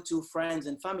when you go to friends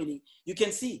and family, you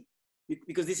can see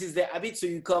because this is their habit. So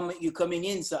you're coming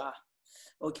in, so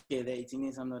okay, they're eating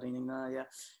this, I'm not eating that, yeah.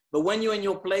 But when you're in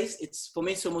your place, it's for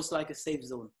me, it's almost like a safe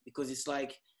zone because it's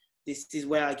like this is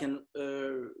where I can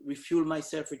refuel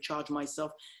myself, recharge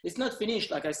myself. It's not finished,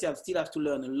 like I said, I still have to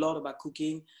learn a lot about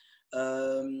cooking.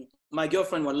 My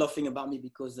girlfriend was laughing about me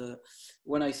because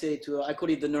when I say to her, I call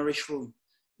it the nourish room.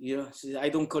 You know, so I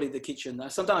don't call it the kitchen.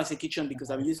 Sometimes I say kitchen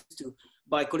because I'm used to,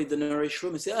 but I call it the nourish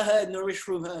room. I say, nourish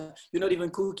room. You're not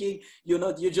even cooking.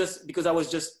 You're just, because I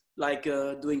was just like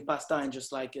doing pasta and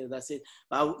just like, that's it.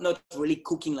 But I'm not really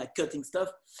cooking, like cutting stuff.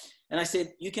 And I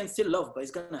said, you can still love, but it's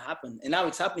going to happen. And now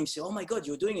it's happening. She said, oh my God,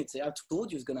 you're doing it. Say, I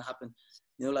told you it's going to happen.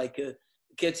 You know, like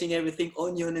cutting everything,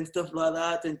 onion and stuff like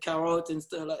that, and carrot and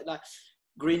stuff like that,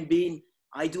 green bean.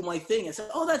 I do my thing. I said,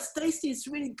 oh, that's tasty. It's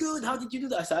really good. How did you do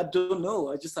that? I said, I don't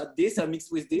know. I just had this. I mixed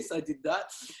with this. I did that.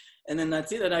 And then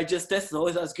that's it. And I just tested. Oh,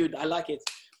 that's good. I like it.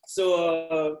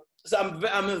 So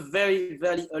I'm a very,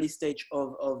 very early stage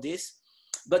of this.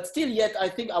 But still yet, I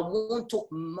think I won't talk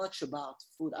much about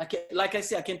food. Like I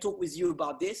say, I can talk with you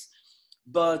about this,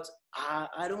 but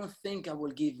I don't think I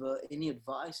will give any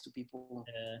advice to people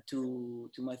to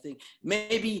my thing.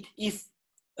 Maybe if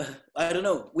I don't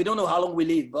know. We don't know how long we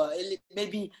live, but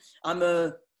maybe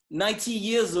I'm 90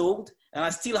 years old and I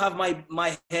still have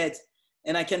my head,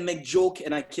 and I can make joke,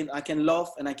 and I can laugh,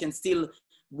 and I can still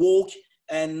walk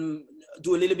and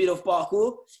do a little bit of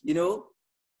parkour. You know,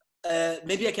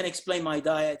 maybe I can explain my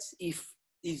diet if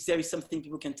there is something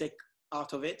people can take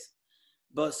out of it.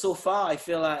 But so far, I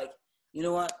feel like, you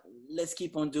know what, let's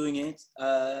keep on doing it.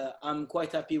 I'm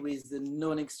quite happy with the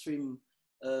non-extreme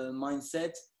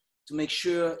mindset to make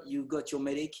sure you got your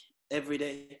medic every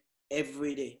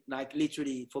day. Like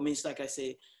literally, for me, it's like I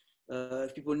say,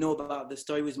 if people know about the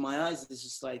story with my eyes, it's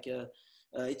just like,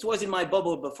 it was in my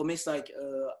bubble, but for me, it's like,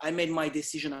 I made my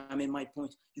decision, I made my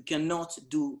point. You cannot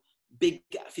do big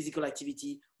physical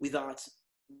activity without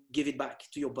give it back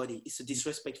to your body. It's a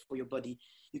disrespect for your body.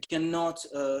 You cannot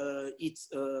eat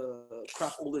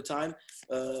crap all the time.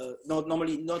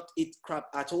 Normally not eat crap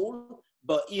at all.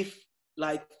 But if,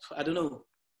 like, I don't know,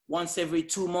 once every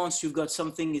 2 months you've got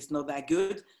something is not that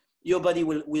good, your body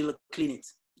will clean it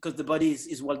because the body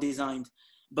is well designed.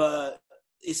 But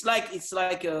it's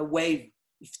like a wave.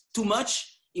 If too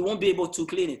much, it won't be able to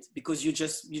clean it because you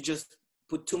just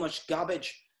put too much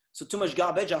garbage. So too much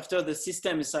garbage after the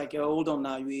system is like, hold on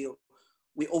now, we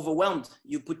overwhelmed.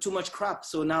 You put too much crap.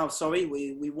 So now, sorry,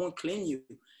 we won't clean you.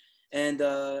 And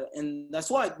that's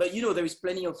why. But you know, there is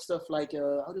plenty of stuff like,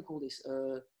 how do you call this?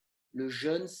 Le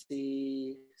jeûne,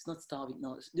 it's not starving.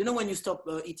 No. Do you know when you stop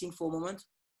eating for a moment?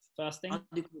 Fasting?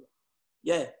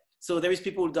 Yeah. So there is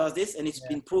people who does this and it's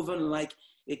been proven like,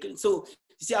 so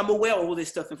you see, I'm aware of all this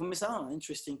stuff. And for me, it's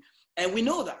interesting. And we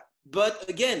know that. But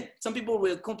again, some people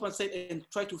will compensate and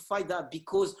try to fight that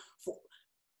because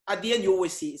at the end, you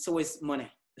always see it's always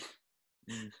money.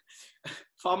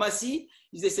 Pharmacy,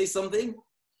 if they say something,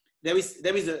 there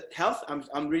is a health.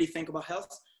 I'm really thinking about health,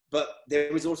 but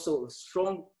there is also a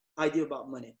strong idea about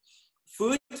money.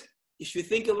 Food, if you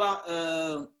think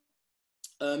about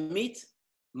meat,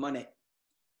 money.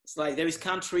 It's like there is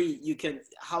country,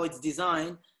 how it's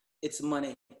designed, it's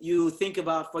money. You think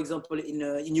about, for example,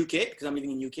 in UK, because I'm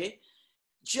living in UK,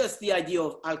 just the idea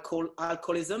of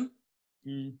alcoholism,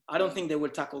 I don't think they will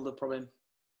tackle the problem.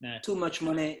 No. Too much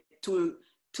money, too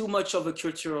much of a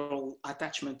cultural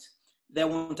attachment. They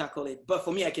won't tackle it. But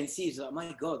for me, I can see, it's like,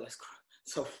 my God, that's crazy.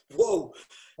 So, whoa,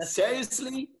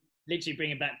 seriously? Literally bring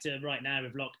it back to right now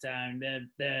with lockdown.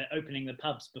 They're opening the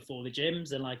pubs before the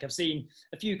gyms, and like I've seen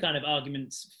a few kind of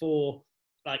arguments for,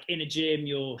 like, in a gym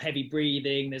you're heavy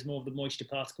breathing, there's more of the moisture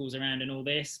particles around and all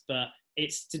this, but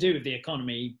it's to do with the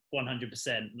economy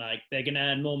 100%. Like they're going to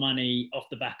earn more money off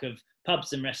the back of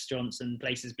pubs and restaurants and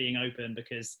places being open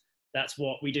because that's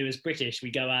what we do as British.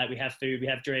 We go out, we have food, we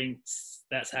have drinks.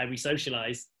 That's how we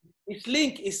socialize. It's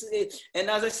linked. And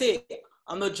as I say,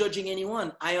 I'm not judging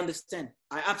anyone. I understand.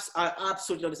 I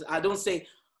absolutely understand. I don't say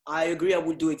I agree. I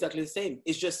would do exactly the same.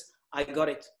 It's just I got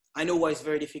it. I know why it's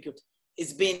very difficult.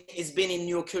 It's been in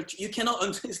your culture. You cannot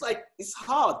undo. It's like it's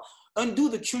hard. Undo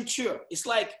the culture. It's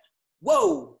like,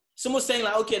 whoa. Someone's saying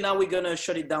like, okay, now we're gonna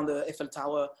shut it down, the Eiffel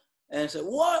Tower, and say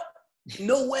what?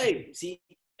 No way. See,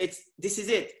 this is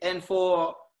it. And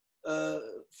for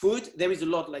food, there is a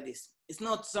lot like this. It's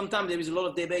not. Sometimes there is a lot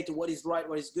of debate of what is right,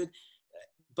 what is good.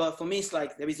 But for me, it's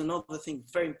like there is another thing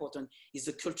very important is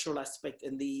the cultural aspect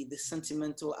and the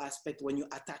sentimental aspect when you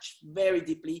attach very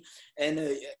deeply. And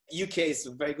UK is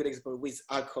a very good example with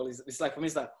alcohol. It's like, for me,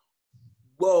 it's like,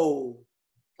 whoa.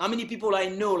 How many people I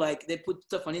know, like they put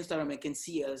stuff on Instagram, I can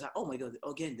see, it's like, oh my God,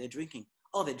 again, they're drinking.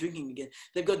 Oh, they're drinking again.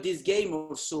 They've got this game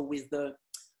also with the,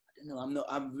 I don't know,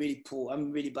 I'm really poor.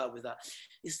 I'm really bad with that.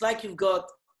 It's like you've got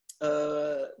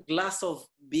a glass of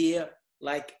beer,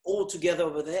 like all together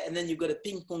over there, and then you've got a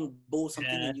ping pong ball,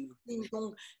 something, and you ping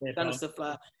pong, kind of stuff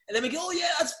like that. And then we go, oh yeah,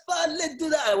 that's fun, let's do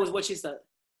that. I was watching that.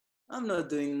 I'm not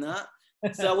doing that.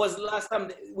 So I was last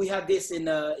time we had this in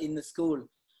the school.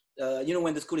 You know,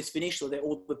 when the school is finished, so they're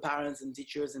all the parents and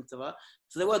teachers and stuff.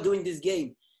 So they were doing this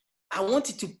game. I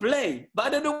wanted to play, but I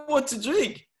don't know what to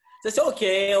drink. So I said,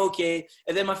 okay.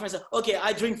 And then my friend said, okay,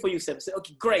 I drink for you, Seb. I said,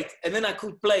 okay, great. And then I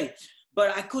could play,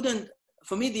 but I couldn't.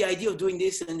 For me, the idea of doing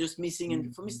this and just missing,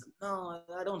 and for me, no,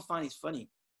 I don't find it funny.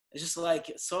 It's just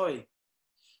like, sorry.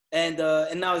 And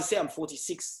now I say I'm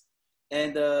 46,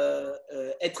 and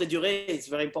être duré is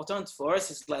very important for us.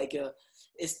 It's like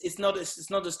it's not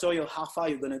the story of how far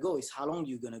you're gonna go. It's how long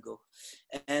you're gonna go.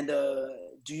 And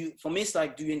for me, it's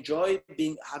like, do you enjoy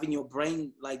having your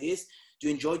brain like this? Do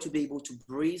you enjoy to be able to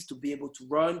breathe, to be able to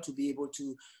run, to be able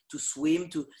to swim?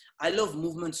 I love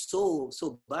movement so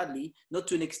badly, not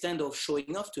to an extent of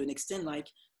showing off, to an extent like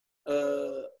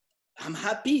I'm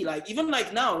happy. Like even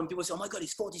like now, when people say, "Oh my God,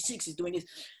 he's 46, he's doing this,"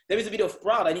 there is a bit of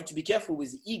pride. I need to be careful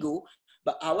with the ego.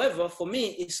 But however, for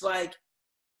me, it's like,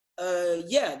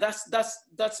 yeah,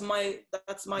 that's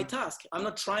my task. I'm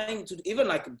not trying to, even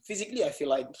like physically, I feel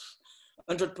like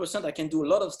 100% I can do a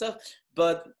lot of stuff,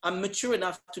 but I'm mature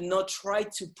enough to not try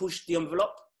to push the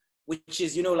envelope which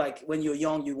is, you know, like when you're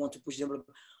young, you want to push the envelope.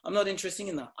 I'm not interested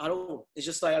in that at all. It's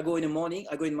just like I go in the morning,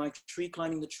 I go in my tree,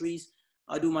 climbing the trees.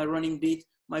 I do my running bit,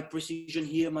 my precision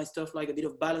here, my stuff like a bit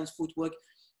of balance, footwork.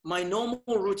 My normal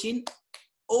routine,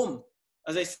 home.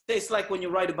 As I say, it's like when you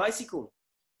ride a bicycle.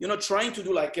 You're not trying to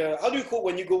do like, how do you call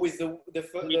when you go with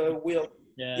the wheel?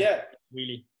 Yeah,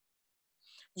 really.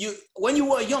 When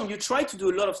you were young, you try to do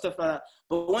a lot of stuff like that.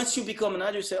 But once you become an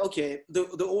adult, you say, okay,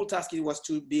 the old task was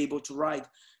to be able to ride.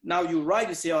 Now you ride,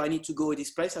 you say, oh, I need to go to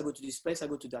this place. I go to this place. I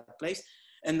go to that place.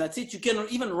 And that's it. You can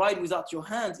even ride without your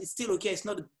hands. It's still okay. It's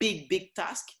not a big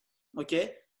task.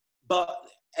 Okay. But,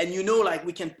 and you know, like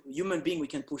human being, we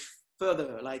can push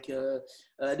further. Like,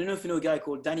 I don't know if you know a guy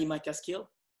called Danny McCaskill.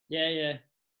 Yeah.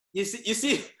 You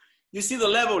see the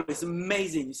level. It's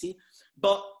amazing. You see,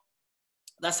 but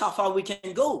that's how far we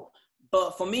can go.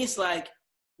 But for me, it's like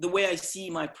the way I see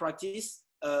my practice.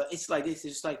 It's like this.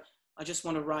 It's just like, I just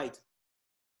want to ride.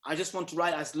 I just want to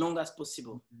ride as long as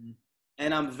possible. Mm-hmm.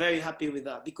 And I'm very happy with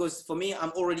that because for me,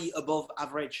 I'm already above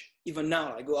average. Even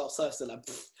now, I go outside, so like,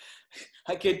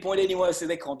 I can't point anywhere and say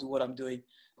they can't do what I'm doing.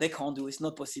 They can't do. It's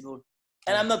not possible.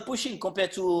 And I'm not pushing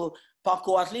compared to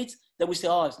parkour athletes that we say,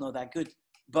 oh, it's not that good.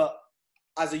 But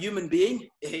as a human being,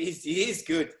 he is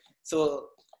good. So,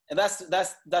 and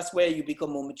that's where you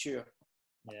become more mature.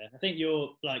 Yeah, I think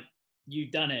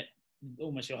you've done it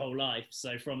almost your whole life.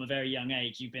 So from a very young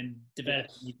age, you've been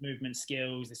developing these movement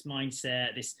skills, this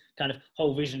mindset, this kind of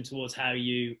whole vision towards how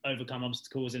you overcome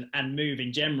obstacles and move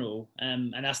in general.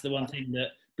 And that's the one thing that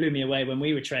blew me away when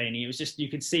we were training. It was just, you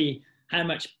could see how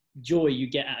much joy you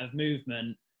get out of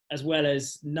movement, as well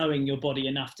as knowing your body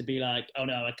enough to be like, oh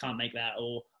no, I can't make that,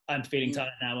 or I'm feeling tired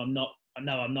now. I'm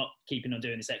not keeping on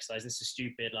doing this exercise. This is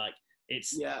stupid. Like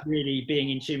it's really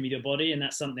being in tune with your body. And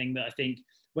that's something that I think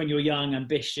when you're young,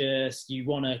 ambitious, you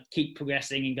want to keep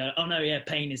progressing and go, oh no, yeah,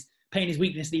 pain is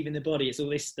weakness leaving the body. It's all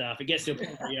this stuff. It gets to a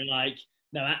point where you're like,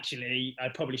 no, actually, I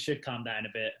probably should calm down a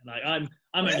bit. Like I'm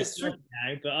only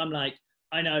now, but I'm like,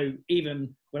 I know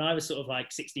even when I was sort of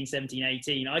like 16, 17,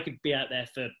 18, I could be out there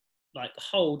for like the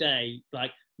whole day,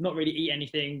 like not really eat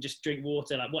anything, just drink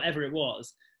water, like whatever it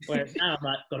was. Whereas now I'm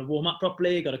like, got to warm up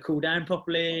properly, got to cool down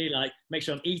properly, like make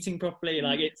sure I'm eating properly.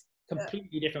 Like it's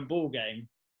completely different ball game.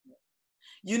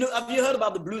 You know, have you heard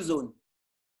about the blue zone?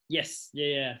 Yes.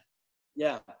 Yeah.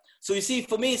 So you see,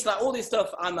 for me, it's like all this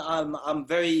stuff. I'm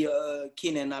very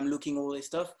keen, and I'm looking all this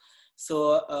stuff.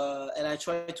 So and I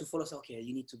try to follow. So, okay,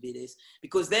 you need to be this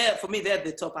because they're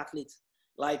the top athletes.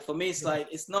 Like for me, it's like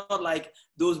it's not like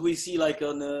those we see like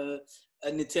on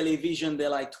the television. They're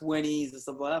like 20s or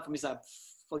something like that. For me, it's like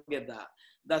forget that.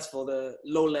 That's for the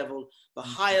low level. The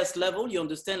highest level, you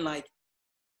understand? Like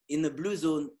in the blue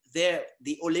zone, they're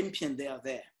the Olympian. They are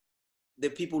there. The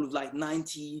people with like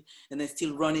 90 and they're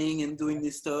still running and doing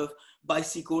this stuff,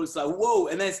 bicycles, like whoa,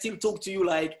 and they still talk to you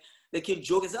like they can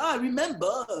joke and say, I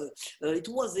remember it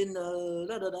was in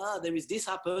there is this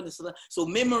happened. So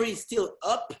memory is still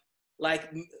up, like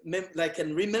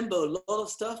can remember a lot of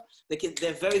stuff.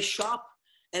 They're very sharp,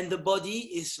 and the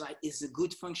body is a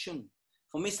good function.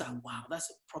 For me, it's like wow, that's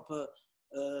a proper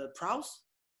prowess,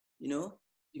 you know.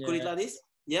 You call it like this,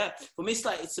 yeah. For me,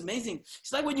 it's amazing.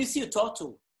 It's like when you see a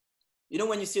turtle. You know,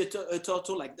 when you see a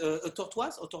turtle, like a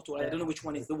tortoise or tortoise, I don't know which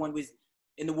one is the one with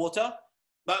in the water,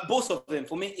 but both of them,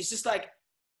 for me, it's just like,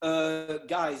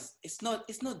 guys, it's not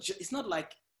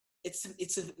like, it's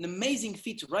an amazing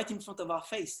feat right in front of our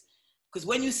face. Because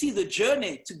when you see the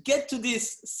journey to get to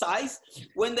this size,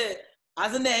 when they're,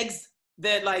 as an eggs,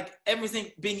 they're like everything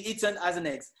being eaten as an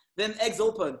eggs. Then eggs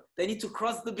open, they need to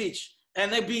cross the beach. And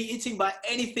they're being eaten by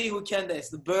anything who can. There's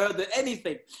the bird,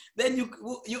 anything. Then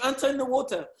you enter in the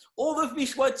water. All the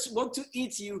fish want to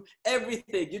eat you,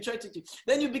 everything. You try to do.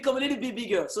 Then you become a little bit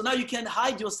bigger. So now you can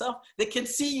hide yourself. They can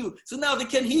see you. So now they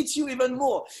can hit you even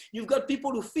more. You've got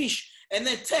people who fish and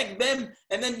then tag them.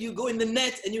 And then you go in the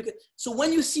net and you get. So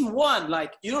when you see one,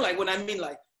 like, you know, like when I mean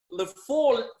like the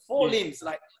four limbs,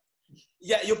 like,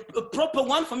 you're a proper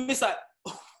one for me. It's like,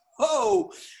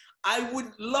 oh. I would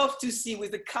love to see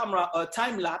with the camera a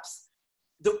time lapse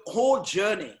the whole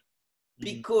journey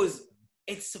because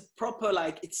it's a proper,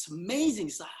 like, it's amazing.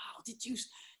 It's like, how did you,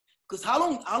 because how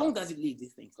long does it live,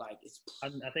 these things? Like, it's, I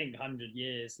think 100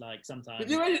 years, like sometimes. Did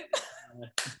you ready?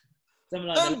 Something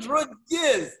like 100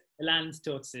 years. The land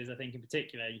tortoises, I think in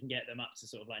particular, you can get them up to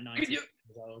sort of like 90 years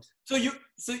old. So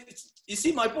you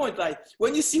see my point, like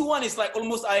when you see one, it's like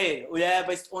almost, but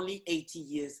it's only 80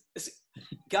 years.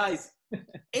 Guys,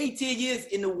 80 years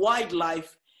in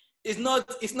wildlife is not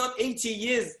 80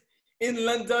 years in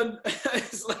London.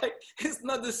 It's like, it's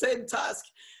not the same task.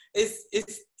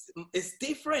 It's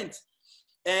different.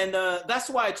 And that's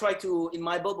why I try to, in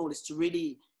my bubble, is to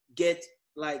really get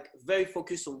like very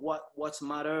focused on what's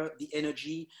matter, the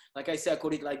energy. Like I said, I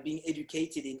call it like being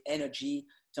educated in energy,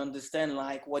 to understand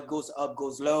like what goes up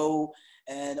goes low,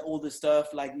 and all the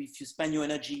stuff. Like if you spend your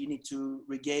energy, you need to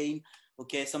regain.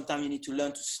 Okay, sometimes you need to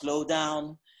learn to slow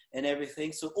down and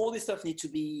everything. So all this stuff needs to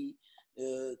be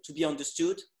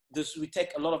understood. We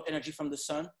take a lot of energy from the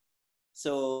sun.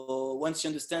 So once you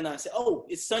understand that, I say, oh,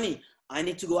 it's sunny, I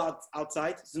need to go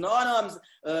outside. So, no,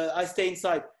 I stay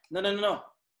inside. No.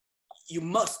 You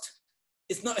must.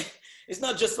 It's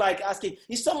not just like asking.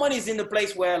 If someone is in a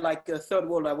place where like a third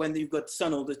world, like when you've got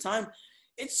sun all the time,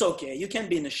 it's okay. You can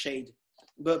be in the shade.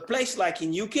 But place like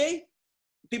in UK,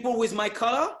 people with my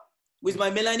color, with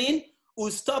my melanin, who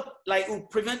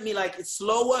prevent me, like it's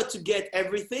slower to get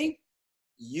everything.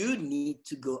 You need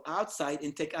to go outside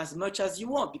and take as much as you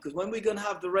want, because when we're going to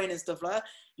have the rain and stuff like that,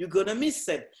 you're going to miss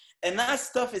it. And that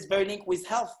stuff is very linked with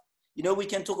health. You know, we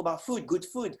can talk about food, good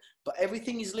food, but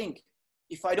everything is linked.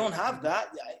 If I don't have that,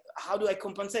 how do I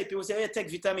compensate? People say, oh, yeah, take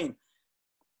vitamin.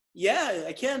 Yeah,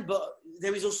 I can, but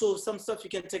there is also some stuff you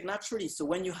can take naturally. So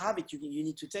when you have it, you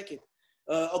need to take it.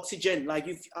 Oxygen, like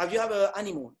have you have an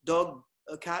animal, dog,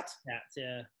 a cat? Cat,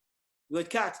 yeah. You got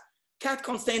cat. Cat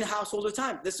can't stay in the house all the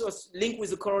time. This was linked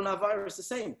with the coronavirus, the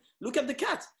same. Look at the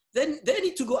cat. Then they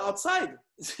need to go outside.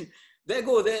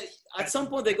 At some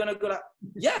point, they're going to go like,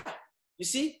 yeah, you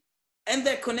see? And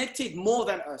they're connected more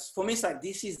than us. For me, it's like,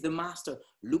 this is the master.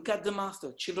 Look at the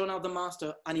master. Children are the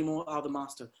master. Animals are the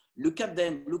master. Look at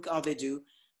them. Look how they do.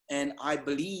 And I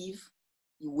believe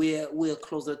we're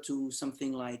closer to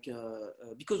something like,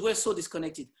 because we're so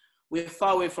disconnected. We're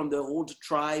far away from the old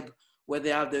tribe, where they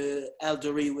have the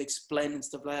elderly who explain and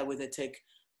stuff like that, where they take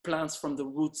plants from the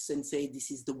roots and say,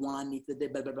 this is the one, it's the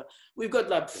blah, blah, blah. We've got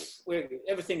like,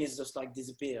 everything is just like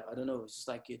disappear. I don't know. It's just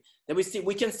like,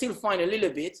 we can still find a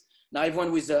little bit. Now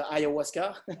everyone with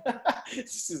ayahuasca,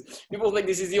 people think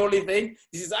this is the only thing.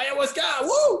 This is ayahuasca,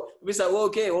 woo! We say, well,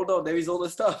 okay, hold on, there is all the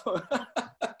stuff.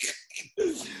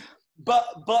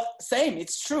 But same,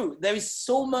 it's true. There is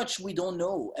so much we don't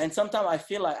know. And sometimes I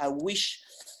feel like I wish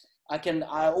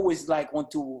I always like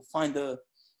want to find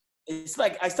it's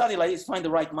like I started like this, find the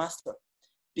right master,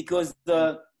 because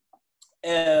talking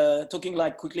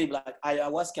like quickly like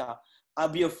ayahuasca, I'll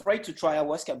be afraid to try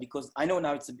ayahuasca because I know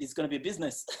now it's going to be a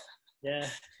business. Yeah.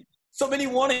 So many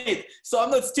want it. So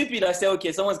I'm not stupid. I say,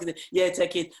 okay, someone's going to, yeah,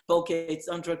 take it. But okay, it's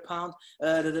 £100.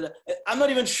 I'm not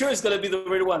even sure it's going to be the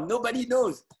real one. Nobody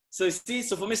knows. So see,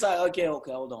 so for me, it's like, okay,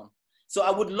 hold on. So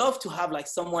I would love to have like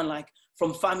someone like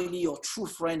from family or true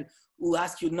friend who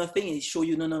ask you nothing and show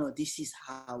you, no, this is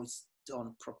how it's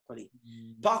done properly.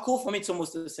 Parkour, for me, it's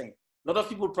almost the same. A lot of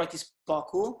people practice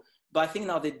parkour, but I think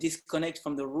now they disconnect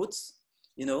from the roots,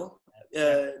 you know.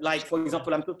 Like, for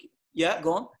example, I'm talking, yeah,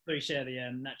 go on. So you share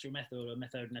the natural method or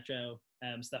method natural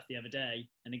stuff the other day.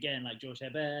 And again, like George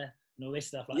Hebert and all this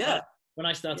stuff like that. When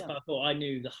I started parkour, I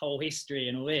knew the whole history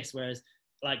and all this, whereas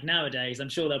like nowadays, I'm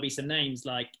sure there'll be some names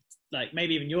like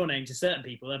maybe even your name to certain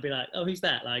people. They'll be like, oh, who's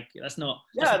that? Like, that's not.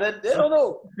 Yeah, they don't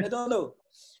know. They don't know.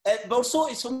 But also,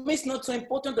 for me, it's not so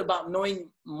important about knowing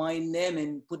my name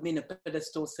and put me in a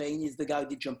pedestal saying he's the guy who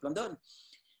did Jump London.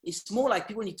 It's more like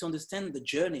people need to understand the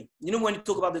journey. You know, when you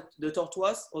talk about the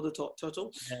tortoise or the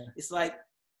turtle, it's like,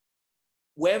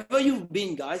 wherever you've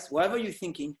been, guys, wherever you're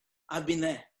thinking, I've been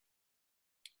there.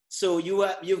 So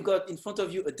you've got in front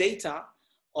of you a data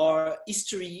or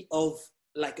history of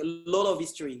like a lot of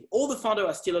history. All the founders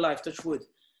are still alive, touch wood,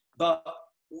 but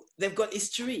they've got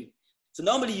history. So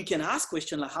normally you can ask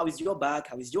questions like, how is your back?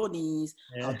 How is your knees?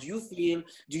 Yeah. How do you feel?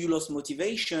 Do you lose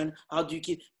motivation? How do you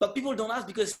keep? But people don't ask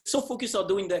because so focused on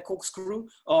doing their corkscrew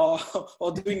or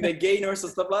doing their gainers or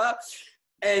stuff like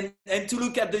that. And to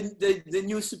look at the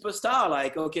new superstar,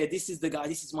 like, okay, this is the guy,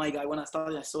 this is my guy. When I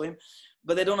started, I saw him.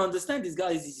 But they don't understand this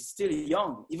guy is still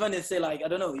young. Even if they say like, I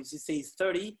don't know, if you say he's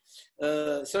 30,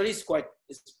 30 is it's a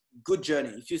good journey.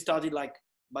 If you started like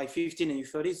by 15 and you're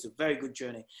 30, it's a very good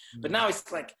journey. But now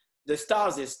it's like the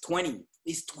stars is 20,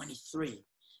 he's 23.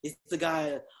 It's the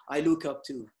guy I look up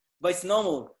to. But it's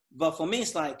normal. But for me,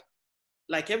 it's like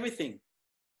everything.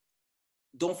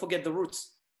 Don't forget the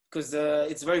roots because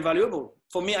it's very valuable.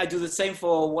 For me, I do the same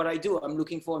for what I do. I'm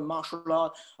looking for a martial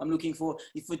art. I'm looking for,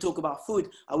 if we talk about food,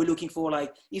 are we looking for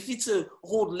like, if it's a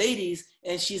old ladies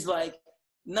and she's like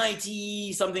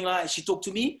 90, something like that, she talk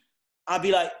to me, I'll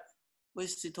be like,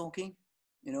 where's she talking?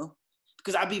 You know,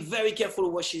 because I'll be very careful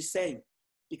of what she's saying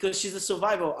because she's a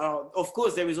survivor. Of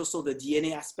course, there is also the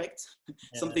DNA aspect,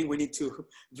 something we need to,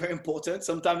 very important.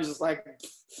 Sometimes it's just like,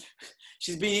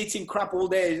 she's been eating crap all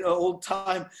day, all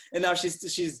time, and now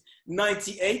she's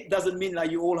 98. Doesn't mean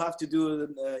like you all have to do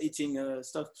eating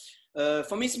stuff.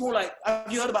 For me, it's more like,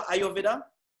 have you heard about Ayurveda?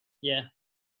 Yeah.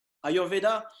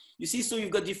 Ayurveda, you see, so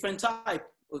you've got different type,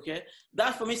 okay?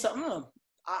 That for me, so,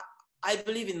 I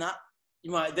believe in that.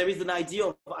 You know, there is an idea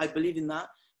of, I believe in that.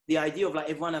 The idea of like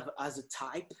everyone has a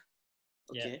type,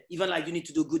 okay? Yeah. Even like you need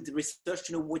to do good research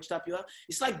to know which type you are.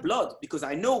 It's like blood, because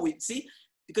I know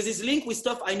because it's linked with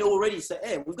stuff I know already. So,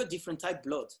 hey, we've got different type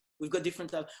blood. We've got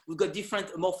different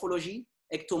morphology,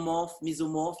 ectomorph,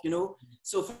 mesomorph, you know?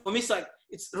 So for me, it's like,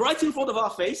 it's right in front of our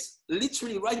face,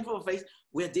 literally right in front of our face.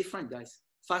 We're different, guys.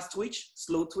 Fast twitch,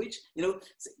 slow twitch, you know,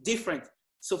 it's different.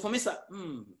 So for me, it's like,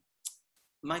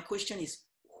 my question is,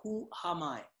 who am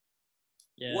I?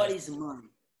 Yeah. What is mine?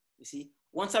 You see,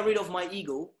 once I rid of my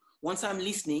ego, once I'm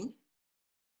listening,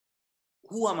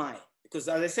 who am I? Because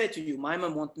as I said to you, my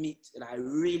mom wants me, and I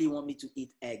really want me to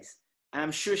eat eggs. And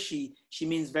I'm sure she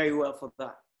means very well for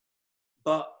that.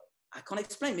 But I can't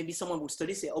explain. Maybe someone would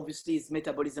study, say, obviously, his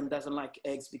metabolism doesn't like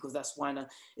eggs because that's why.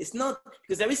 It's not,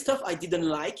 because there is stuff I didn't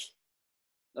like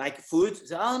food.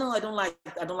 So, oh no, I don't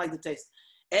like the taste.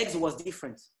 Eggs was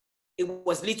different. It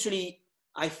was literally,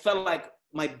 I felt like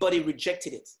my body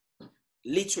rejected it.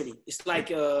 Literally. It's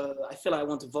like, I feel like I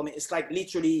want to vomit. It's like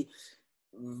literally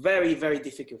very, very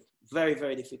difficult. Very,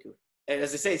 very difficult. And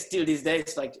as I say, still these days,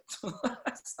 it's like,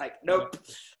 it's like, nope.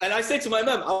 And I said to my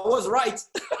mom, I was right.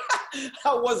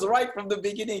 I was right from the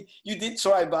beginning. You did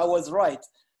try, but I was right.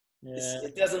 Yeah.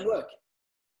 It doesn't work.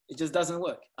 It just doesn't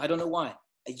work. I don't know why.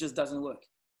 It just doesn't work.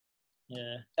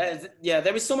 Yeah. Yeah,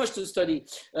 there is so much to study.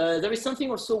 There is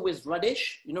something also with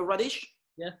radish. You know radish?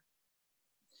 Yeah.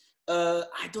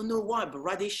 I don't know why, but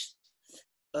radish,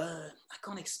 I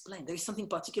can't explain. There is something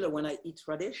particular when I eat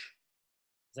radish.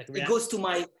 Like it goes to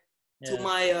my,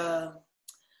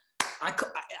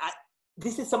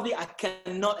 this is something I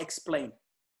cannot explain.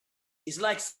 It's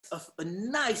like a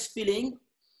nice feeling.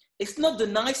 It's not the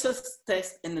nicest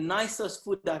taste and the nicest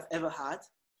food I've ever had,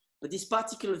 but this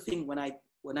particular thing, when I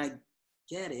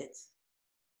get it,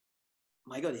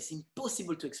 my God, it's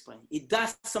impossible to explain. It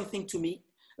does something to me,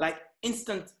 like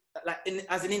instant,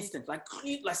 as an instant, like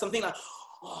something like,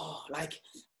 oh, like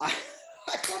I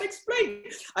can't explain.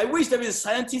 I wish there was a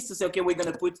scientist to say, okay, we're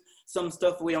going to put some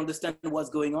stuff, we understand what's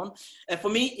going on. And for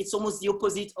me, it's almost the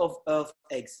opposite of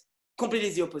eggs. Completely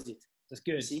the opposite. That's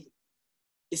good. See?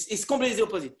 It's completely the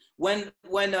opposite. When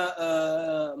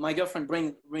my girlfriend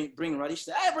bring radish,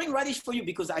 I bring radish for you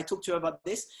because I talked to her about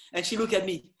this, and she looked at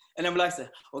me, and I'm like,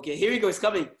 okay, here we go, it's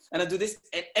coming, and I do this,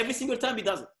 and every single time he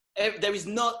does it. There is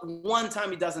not one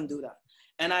time he doesn't do that,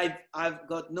 and I've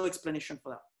got no explanation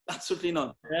for that. Absolutely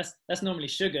none. That's normally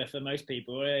sugar for most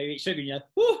people. You eat sugar, and you're like,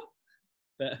 whoo!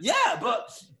 But yeah, but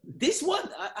this one,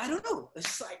 I don't know.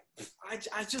 It's like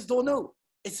I just don't know.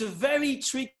 It's a very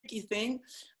tricky thing.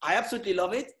 I absolutely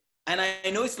love it. And I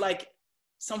know it's like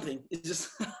something. It's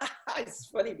just, it's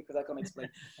funny because I can't explain.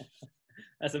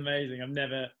 That's amazing. I've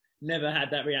never had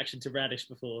that reaction to radish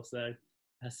before. So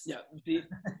that's...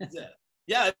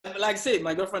 Yeah. Like I say,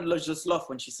 my girlfriend just laughed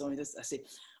when she saw me this. I say,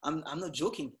 I'm not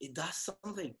joking. It does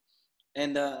something.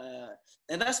 And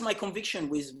that's my conviction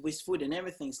with food and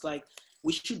everything. It's like,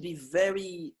 we should be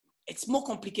it's more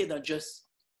complicated than just,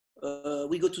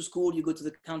 we go to school, you go to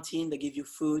the canteen, they give you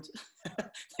food.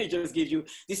 They just give you,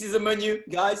 this is a menu,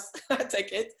 guys,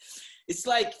 take it. It's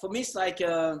like, for me, it's like,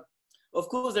 of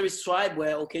course there is tribe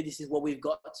where, okay, this is what we've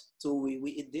got, so we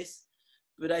eat this.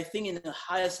 But I think in the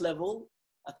highest level,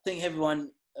 I think everyone,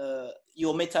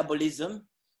 your metabolism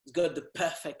has got the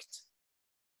perfect,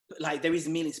 like there is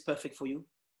a meal is perfect for you.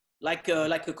 Like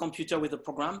a computer with a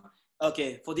program.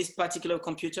 Okay, for this particular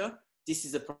computer, this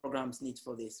is the program's need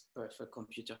for this perfect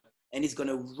computer. And it's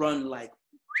gonna run like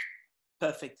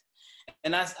perfect.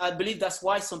 And I believe that's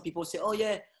why some people say, oh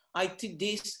yeah, I took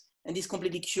this and this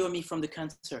completely cured me from the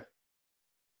cancer.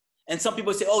 And some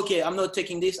people say, okay, I'm not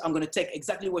taking this, I'm gonna take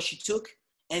exactly what she took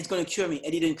and it's gonna cure me. It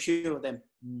didn't cure them.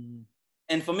 Mm.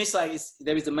 And for me, it's like,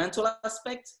 there is a mental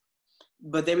aspect,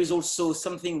 but there is also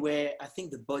something where I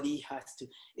think the body has to,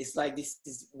 it's like, this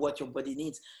is what your body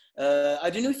needs. I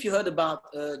don't know if you heard about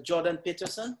Jordan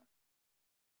Peterson.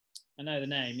 I know the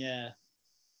name, yeah.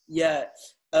 Yeah.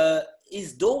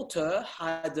 His daughter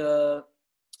had a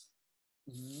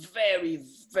very,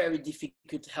 very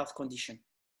difficult health condition,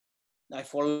 like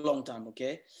for a long time,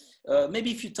 okay?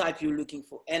 Maybe if you type, you're looking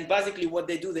for, and basically what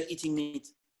they do, they're eating meat,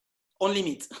 only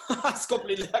meat. It's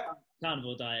completely like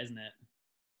carnivore diet, isn't it?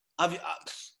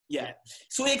 Yeah.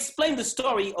 So he explained the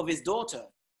story of his daughter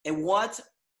and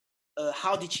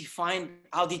how did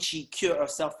she cure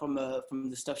herself from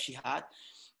the stuff she had.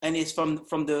 and it's from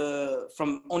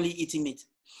only eating meat.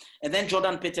 And then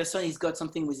Jordan Peterson, he's got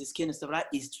something with his skin and stuff like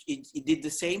that. He did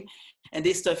the same, and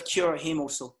this stuff cure him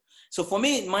also. So for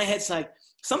me, in my head, it's like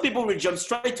some people will jump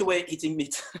straight away eating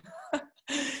meat.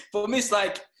 For me, it's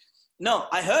like, no,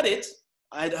 I heard it.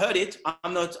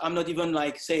 I'm not even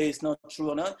like say it's not true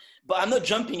or not, but I'm not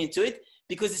jumping into it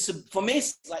because for me,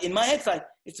 it's like in my head, it's like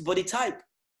it's a body type.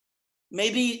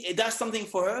 Maybe it does something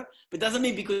for her, but it doesn't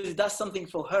mean because it does something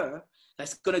for her,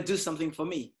 that's gonna do something for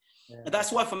me. Yeah. And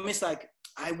that's why for me, it's like,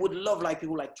 I would love like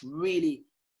people like to really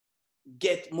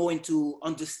get more into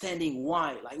understanding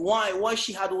why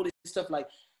she had all this stuff, like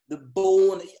the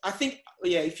bone. I think,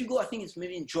 yeah, if you go, I think it's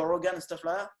maybe in Joe Rogan and stuff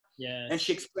like that. Yeah. And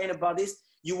she explained about this,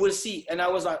 you will see. And I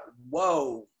was like,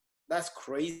 whoa, that's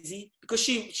crazy. Because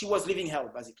she was living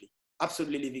hell, basically.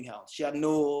 Absolutely living hell. She had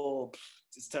no,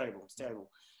 it's terrible. It's terrible.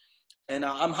 And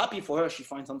I'm happy for her. She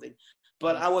finds something.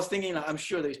 But I was thinking, I'm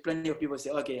sure there's plenty of people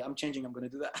say, okay, I'm changing. I'm going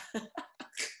to do that.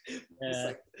 It's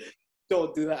like,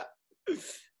 don't do that.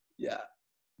 Yeah.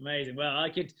 Amazing. Well, I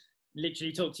could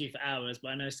literally talk to you for hours, but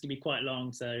I know it's going to be quite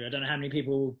long. So I don't know how many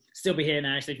people will still be here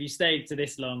now. So if you stayed to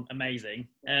this long, amazing.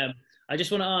 I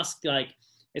just want to ask, like,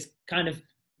 it's kind of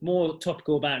more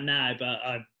topical about now, but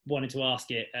I wanted to ask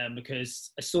it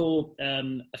because I saw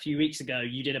a few weeks ago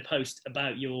you did a post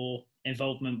about your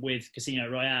involvement with Casino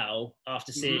Royale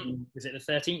after seeing, was it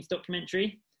the 13th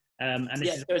documentary? And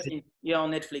this is 13th. Yeah,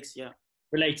 on Netflix, yeah.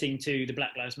 Relating to the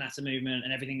Black Lives Matter movement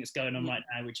and everything that's going on right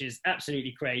now, which is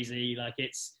absolutely crazy. Like,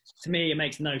 it's, to me, it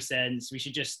makes no sense. We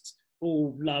should just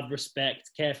all love,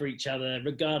 respect, care for each other,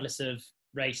 regardless of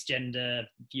race, gender,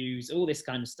 views, all this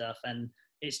kind of stuff. And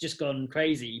it's just gone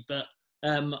crazy. But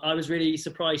I was really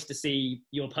surprised to see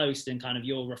your post and kind of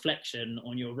your reflection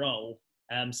on your role.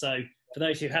 So for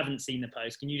those who haven't seen the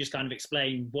post, can you just kind of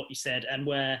explain what you said and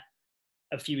where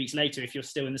a few weeks later, if you're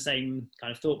still in the same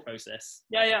kind of thought process?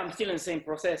 Yeah, I'm still in the same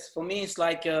process. For me, it's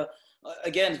like,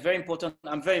 again, it's very important.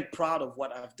 I'm very proud of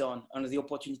what I've done and the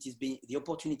opportunities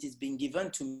being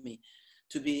given to me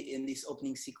to be in this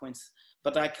opening sequence.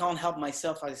 But I can't help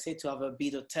myself, as I say, to have a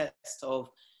bitter test of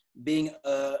being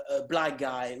a black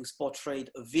guy who's portrayed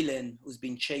a villain who's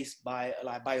been chased by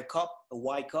a cop, a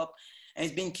white cop, and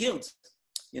he's been killed,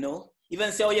 you know?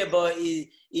 Even say, oh yeah, but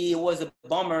he was a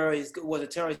bomber, he was a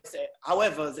terrorist.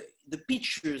 However, the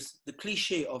pictures, the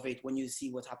cliche of it, when you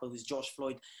see what happened with George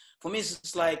Floyd, for me, it's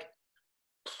just like,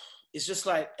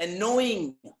 and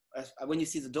knowing, when you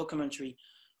see the documentary,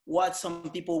 what some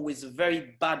people with a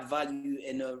very bad value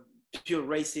and a pure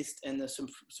racist and a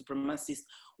supremacist,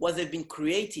 what they've been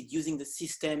created using the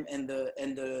system and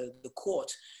the court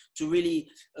to really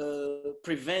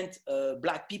prevent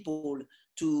black people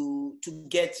to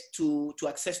get to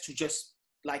access to just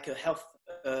like a health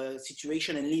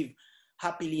situation and live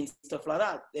happily and stuff like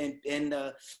that. And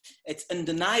it's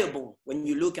undeniable when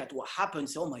you look at what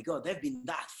happens. Oh my God, they've been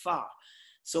that far.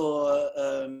 So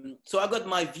I got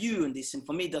my view on this, and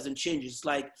for me, it doesn't change. It's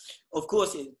like, of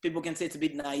course, people can say it's a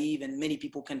bit naive, and many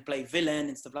people can play villain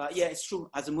and stuff like that. Yeah, it's true.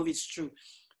 As a movie, it's true.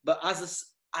 But I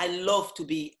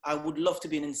would love to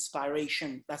be an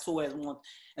inspiration. That's what I want.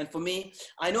 And for me,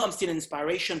 I know I'm still an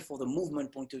inspiration for the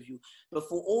movement point of view, but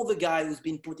for all the guy who's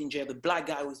been put in jail, the black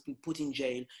guy who's been put in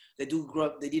jail, they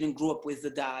didn't grow up with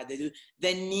the dad.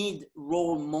 They need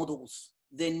role models.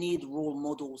 They need role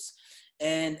models.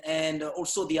 And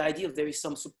also the idea of there is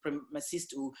some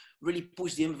supremacists who really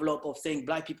push the envelope of saying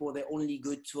black people are only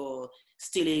good for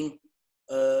stealing,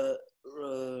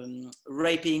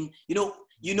 raping.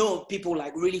 You know, people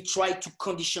like really try to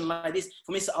condition like this.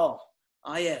 For me, it's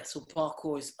yeah, so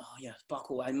parkour is,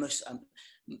 parkour. I must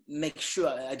make sure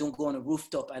I don't go on a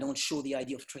rooftop. I don't show the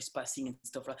idea of trespassing and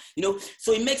stuff like,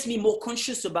 so it makes me more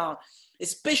conscious about,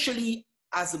 especially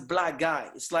as a black guy.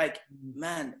 It's like,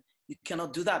 man, you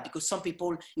cannot do that because some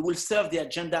people, it will serve the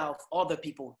agenda of other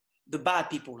people, the bad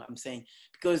people, I'm saying.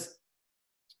 Because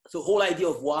the whole idea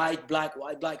of white, black,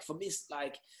 for me, it's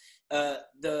like,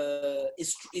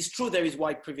 it's true there is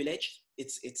white privilege.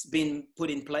 It's been put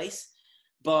in place.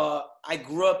 But I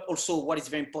grew up also, what is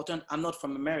very important, I'm not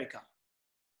from America.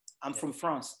 I'm from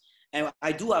France. And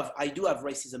I do have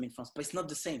racism in France, but it's not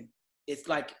the same.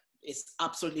 It's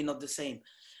absolutely not the same.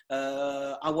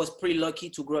 I was pretty lucky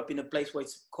to grow up in a place where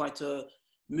it's quite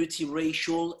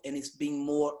multiracial and it's being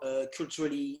more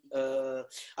culturally,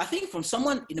 I think from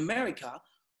someone in America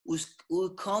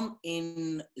who come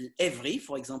in Evry,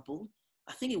 for example,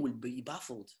 I think it will be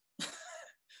baffled.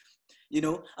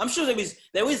 I'm sure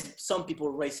there is some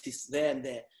people racist there and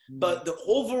there, but the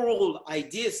overall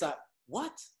idea is that,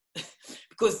 what?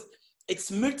 Because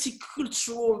it's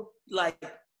multicultural, like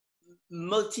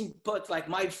melting pot. Like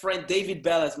my friend David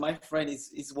Bellas, my friend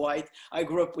is white. I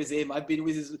grew up with him. I've been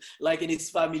with his, like in his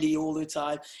family all the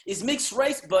time. It's mixed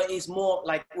race, but it's more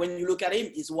like when you look at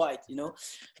him, he's white, you know.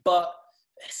 But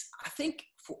I think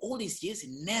for all these years, it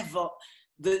never,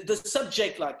 the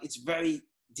subject, like it's very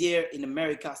dear in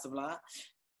America, stuff like that.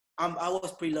 I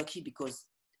was pretty lucky because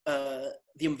the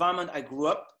environment I grew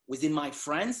up within my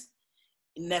friends,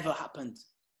 it never happened.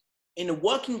 In a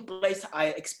working place, I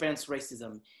experienced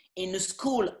racism. In a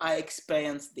school, I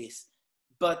experienced this.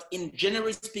 But in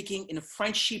generally speaking, in a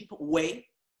friendship way,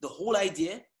 the whole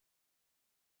idea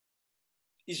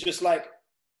is just like,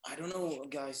 I don't know,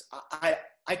 guys.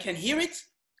 I can hear it.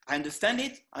 I understand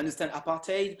it. I understand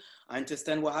apartheid. I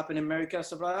understand what happened in America,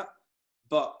 stuff like that.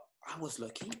 But I was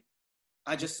lucky.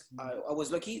 I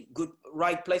was lucky, good,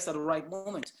 right place at the right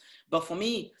moment. But for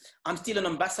me, I'm still an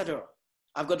ambassador.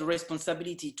 I've got the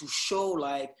responsibility to show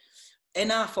like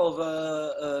enough of,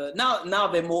 now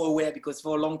they're more aware because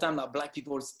for a long time now, black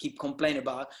people keep complaining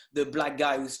about the black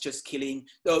guy who's just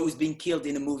who's being killed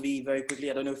in a movie very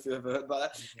quickly. I don't know if you ever heard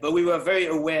about that, but we were very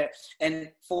aware. And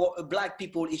for black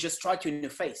people, it just strikes you in the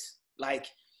face. Like,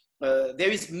 there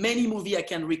is many movie I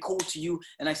can recall to you,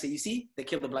 and I say, you see, they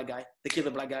killed the black guy, they killed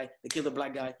the black guy, they killed the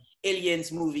black guy.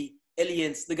 Aliens movie,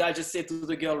 Aliens, the guy just said to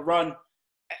the girl, run.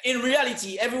 In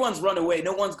reality, everyone's run away.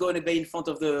 No one's going to be in front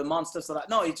of the monsters. So that.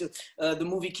 No, it's just, the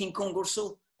movie King Kong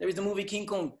also. There is the movie King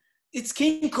Kong. It's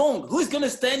King Kong. Who's going to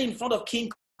stand in front of King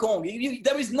Kong?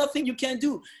 There is nothing you can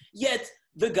do. Yet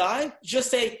the guy just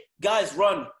say, guys,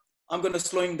 run. I'm going to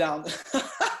slow him down. That's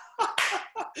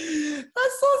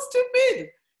so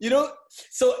stupid. You know?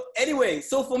 So anyway,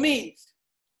 so for me,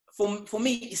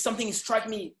 it's something that strike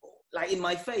me like in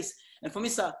my face. And for me,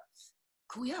 sir,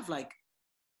 could we have like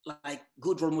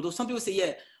good role models? Some people say,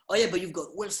 yeah, oh yeah, but you've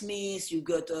got Will Smith, you've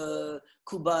got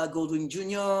Cuba Gooding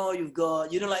Jr., you've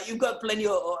got, you've got plenty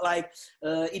of like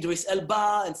Idris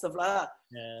Elba and stuff like that.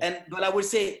 Yeah. But I would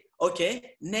say,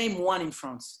 okay, name one in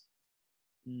France.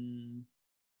 And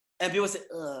people say,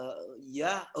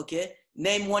 yeah, okay.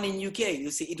 Name one in UK.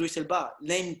 You say Idris Elba.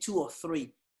 Name 2 or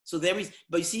 3. So there is,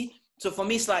 but you see, so for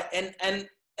me, it's like,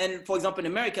 and for example,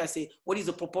 in America, I say, what is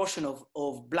the proportion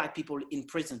of black people in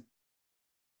prison?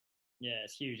 Yeah,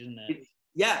 it's huge, isn't it?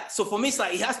 Yeah, so for me, it's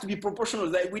like, it has to be proportional.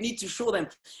 Like, we need to show them.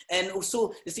 And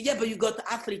also, they say, yeah, but you got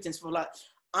athletes and stuff like,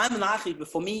 I'm an athlete, but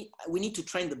for me, we need to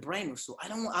train the brain also.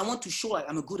 I want to show like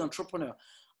I'm a good entrepreneur.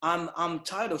 I'm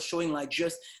tired of showing like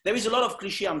just, there is a lot of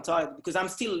cliche. I'm tired because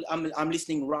I'm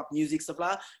listening rap music, stuff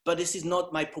like that, but this is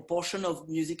not my proportion of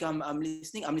music I'm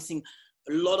listening. I'm listening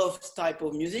a lot of type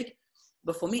of music.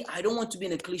 But for me, I don't want to be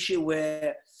in a cliche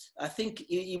where I think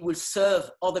it will serve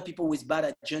other people with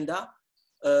bad agenda.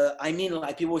 I mean,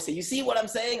 like people will say, you see what I'm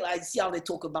saying? Like, see how they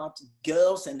talk about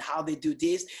girls and how they do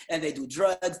this and they do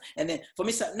drugs. And then for me,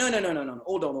 it's like, no.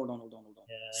 Hold on.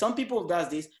 Yeah. Some people does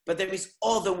this, but there is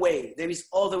other way. There is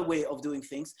other way of doing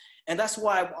things. And that's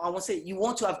why I want to say, you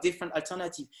want to have different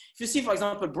alternatives. If you see, for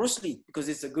example, Bruce Lee, because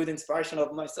it's a good inspiration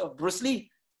of myself, Bruce Lee,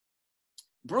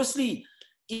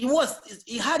 he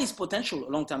had his potential a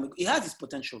long time ago. He had his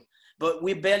potential, but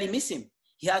we barely miss him.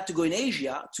 He had to go in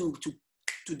Asia to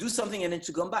do something and then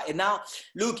to come back. And now,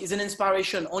 look, is an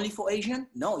inspiration only for Asian?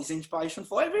 No, it's an inspiration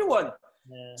for everyone.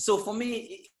 Yeah. So for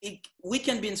me, we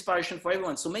can be inspiration for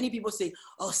everyone. So many people say,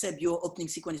 oh, Seb, your opening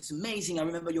sequence is amazing. I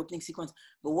remember your opening sequence.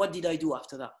 But what did I do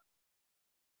after that?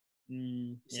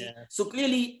 Yeah. So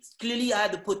clearly I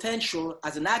had the potential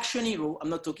as an action hero. I'm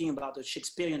not talking about a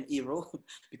Shakespearean hero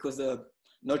because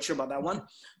not sure about that one.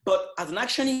 But as an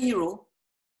action hero,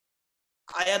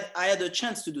 I had a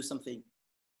chance to do something.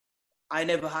 I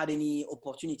never had any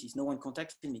opportunities. No one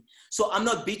contacted me. So I'm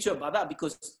not bitter about that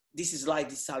because this is life.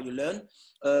 This is how you learn.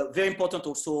 Very important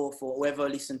also for whoever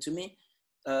listened to me.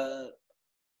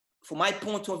 From my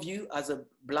point of view as a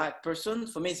black person,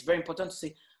 for me, it's very important to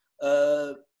say,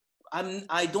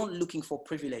 I don't looking for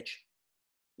privilege.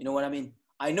 You know what I mean?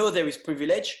 I know there is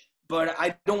privilege, but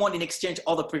I don't want in exchange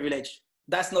other privilege.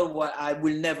 That's not what I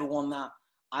will never want now.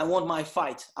 I want my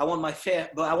fight. I want my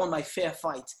fair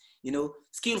fight. You know,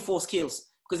 skill for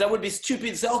skills. Because that would be stupid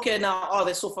to say, okay, now,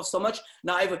 they suffer so much.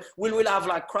 Now we'll have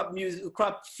like crap music,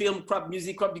 crap film, crap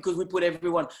music, crap because we put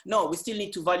everyone. No, we still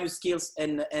need to value skills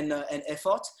and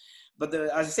effort. But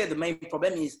as I said, the main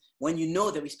problem is when you know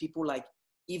there is people like,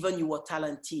 even you are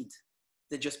talented,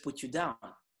 they just put you down.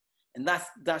 And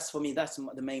that's for me, that's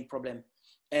the main problem.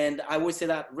 And I would say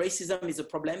that racism is a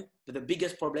problem, but the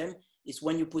biggest problem is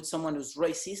when you put someone who's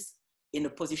racist in a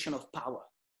position of power.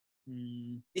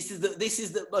 This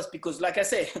is the best, because like I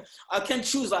say, I can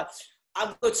choose.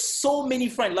 I've got so many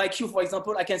friends like you, for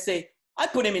example. I can say, I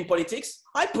put him in politics.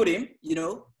 I put him, you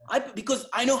know, because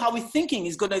I know how he's thinking.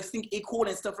 He's going to think equal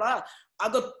and stuff like that. I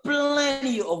got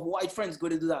plenty of white friends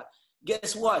going to do that.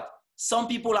 Guess what? Some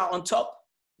people are on top.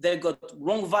 They've got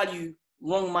wrong value,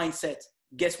 wrong mindset.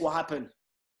 Guess what happened?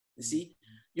 You see?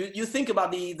 You think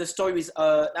about the story with,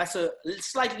 that's a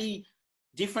slightly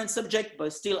different subject,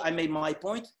 but still I made my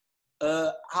point.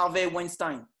 Harvey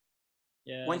Weinstein.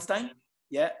 Yeah. Weinstein?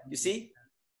 Yeah, you see?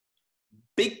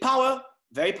 Big power,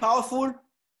 very powerful.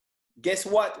 Guess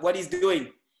what? What he's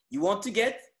doing? You want to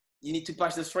get, you need to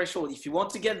pass the threshold. If you want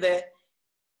to get there,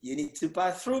 you need to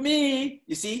pass through me.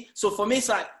 You see? So for me, it's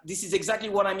like, this is exactly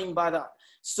what I mean by that.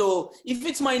 So if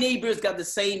it's my neighbor's got the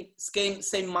same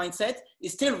mindset,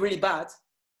 it's still really bad,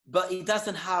 but it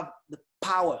doesn't have the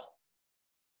power.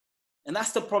 And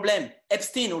that's the problem.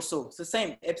 Epstein also, it's the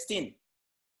same, Epstein.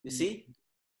 You see?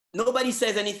 Nobody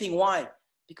says anything. Why?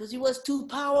 Because he was too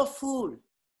powerful.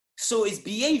 So his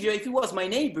behavior, if it was my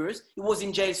neighbors, he was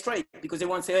in jail straight because they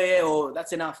won't say, hey, oh,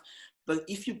 that's enough. But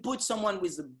if you put someone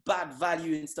with a bad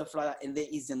value and stuff like that, and there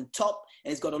is on top,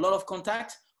 and he's got a lot of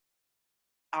contact,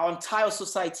 our entire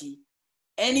society,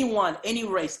 anyone, any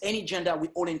race, any gender,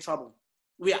 we're all in trouble.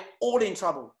 We are all in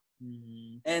trouble.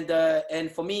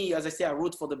 And for me, as I say, I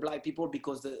root for the black people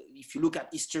because if you look at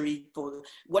history, for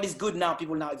what is good now,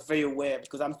 people now are very aware,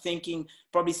 because I'm thinking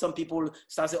probably some people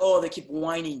start saying, oh, they keep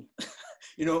whining.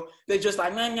 You know, they're just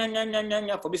like, nah, nah, nah, nah, nah,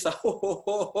 nah. For me, it's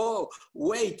like,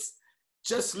 wait,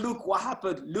 just look what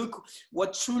happened. Look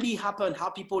what truly happened, how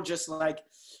people just like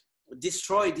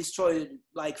destroy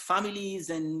like families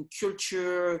and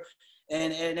culture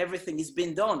and everything is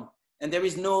being done. And there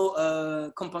is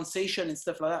no compensation and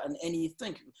stuff like that and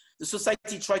anything. The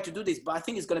society tried to do this, but I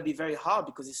think it's going to be very hard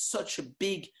because it's such a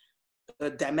big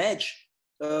damage.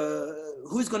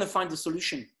 Who's going to find the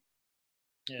solution?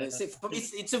 Yeah,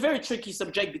 it's a very tricky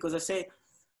subject because I say,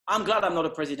 I'm glad I'm not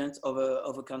a president of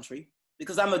a country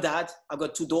because I'm a dad. I've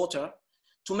got 2 daughters.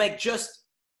 To make just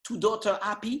 2 daughters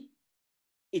happy,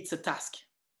 it's a task.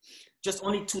 Just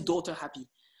only 2 daughters happy.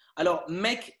 Alors,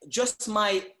 make just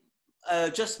my I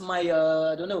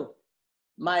don't know,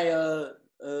 my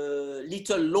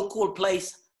little local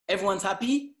place, everyone's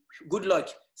happy, good luck.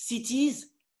 Cities,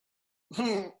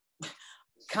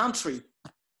 country,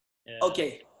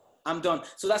 okay, I'm done.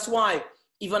 So that's why,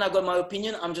 even I got my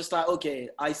opinion, I'm just like, okay,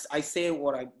 I say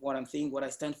what I'm thinking, what I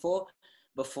stand for.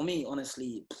 But for me,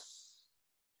 honestly,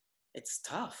 it's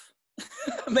tough.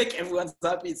 Make everyone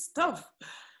happy, it's tough.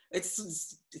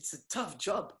 It's a tough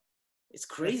job. It's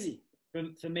crazy.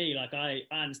 For me, like I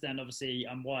understand, obviously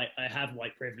I'm white, I have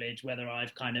white privilege, whether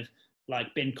I've kind of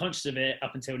like been conscious of it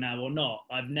up until now or not.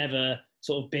 I've never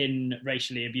sort of been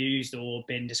racially abused or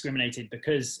been discriminated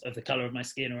because of the color of my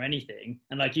skin or anything.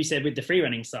 And like you said, with the free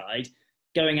running side,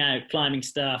 going out, climbing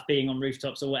stuff, being on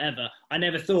rooftops or whatever, I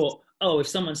never thought, oh, if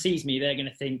someone sees me, they're going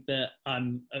to think that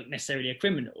I'm necessarily a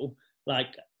criminal.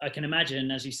 Like I can imagine,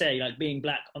 as you say, like being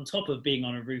black on top of being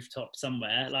on a rooftop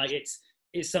somewhere, like it's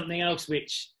something else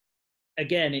which,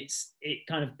 again, it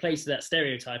kind of plays to that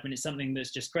stereotype, and it's something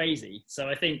that's just crazy. So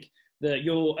I think that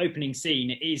your opening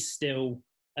scene is still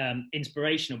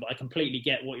inspirational, but I completely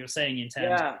get what you're saying in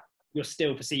terms of you're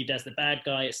still perceived as the bad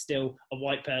guy. It's still a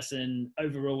white person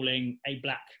overruling a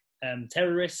black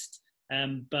terrorist.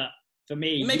 But for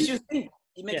me, it makes you think.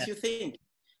 It makes you think.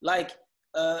 Like,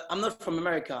 I'm not from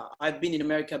America. I've been in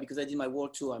America because I did my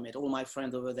world tour. I met all my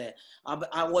friends over there.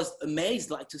 I was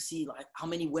amazed, like, to see like how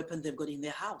many weapons they've got in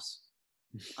their house.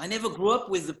 I never grew up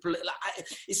with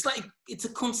it's like, it's a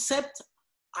concept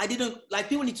I didn't, like,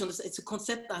 people need to understand, it's a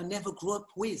concept I never grew up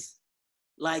with.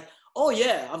 Like, oh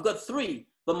yeah, I've got 3,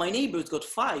 but my neighbor's got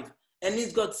 5, and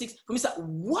he's got 6. For me, it's like,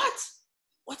 what?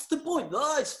 What's the point?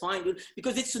 Oh, it's fine, dude.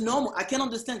 Because it's normal. I can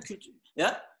understand culture.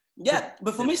 Yeah? Yeah.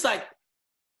 But for me, it's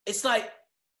like,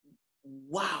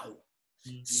 wow.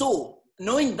 Mm-hmm. So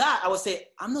knowing that, I would say,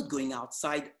 I'm not going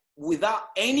outside without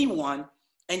anyone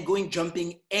and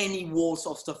jumping any walls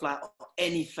or stuff like, or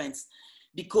any fence,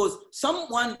 because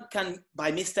someone can by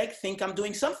mistake think I'm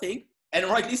doing something, and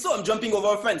rightly so, I'm jumping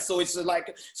over a fence. So it's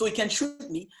like, so he can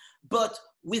shoot me. But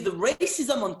with the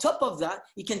racism on top of that,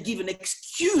 he can give an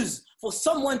excuse for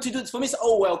someone to do it. For me, it's,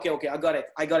 oh, well, okay, I got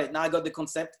it. Now I got the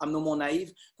concept. I'm no more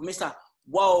naive. For me, it's like,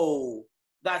 whoa,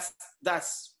 that's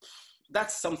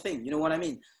something. You know what I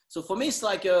mean? So for me, it's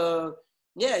like,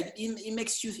 yeah, it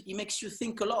makes you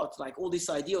think a lot. Like all this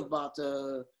idea about,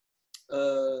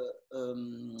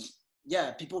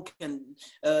 yeah, people can,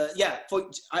 yeah.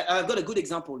 I've got a good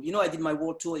example. You know, I did my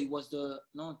world tour. It was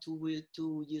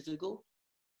 2 years ago,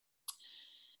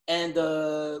 and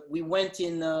we went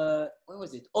in where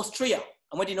was it? Austria.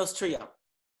 I went in Austria,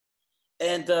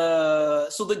 And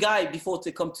so the guy, before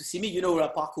to come to see me, you know, we're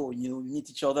at parkour, you know, we meet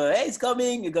each other. Hey, he's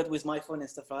coming. You got with my phone and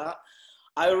stuff like that.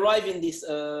 I arrived in this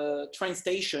train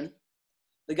station.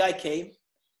 The guy came,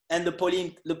 and the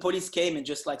police came and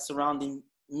just like surrounding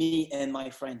me and my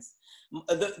friends.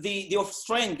 The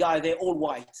Australian guy, they're all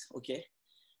white, okay?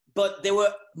 But they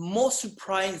were more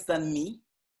surprised than me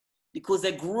because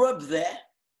they grew up there,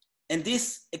 and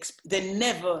they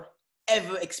never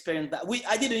ever experienced that.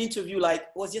 I did an interview like it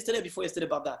was before yesterday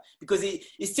about that, because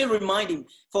it's still reminding.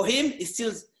 For him, it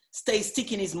still stays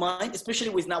stick in his mind, especially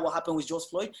with now what happened with George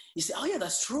Floyd. He said, oh yeah,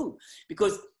 that's true.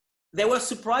 Because they were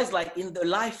surprised, like in their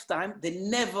lifetime, they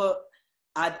never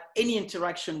had any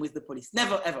interaction with the police,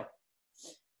 never ever.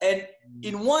 And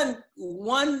in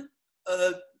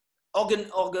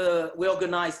we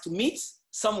organized to meet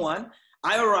someone.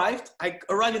 I arrived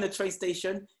in the train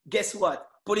station. Guess what?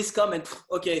 Police come and,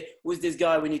 okay, who's this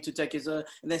guy? We need to take his, and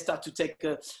they start to take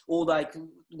all like,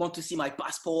 want to see my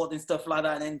passport and stuff like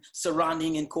that, and then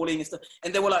surrounding and calling and stuff.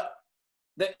 And they were like,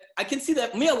 I can see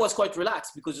that, me, I was quite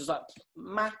relaxed because it's like,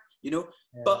 meh, you know,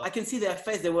 yeah. But I can see their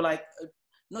face. They were like,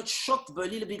 not shocked, but a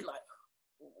little bit like,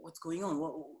 what's going on?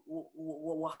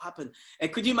 What happened?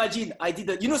 And could you imagine, I did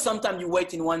that, you know, sometimes you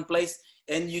wait in one place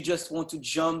and you just want to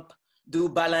jump, do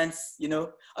balance, you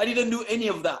know. I didn't do any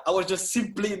of that. I was just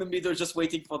simply in the middle, just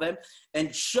waiting for them.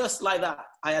 And just like that,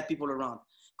 I had people around.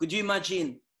 Could you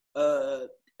imagine?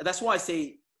 That's why I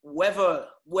say, wherever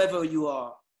you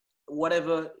are,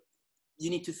 whatever, you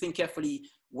need to think carefully,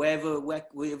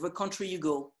 wherever country you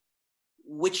go,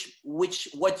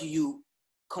 what do you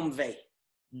convey?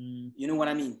 You know what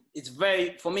I mean? It's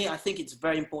for me, I think it's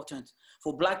very important.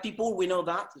 For Black people, we know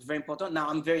that it's very important. Now,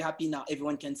 I'm very happy now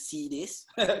everyone can see this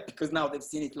because now they've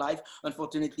seen it live.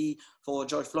 Unfortunately for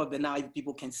George Floyd, but now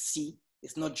people can see.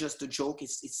 It's not just a joke,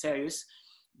 it's serious.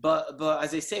 But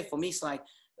as I say, for me, it's like,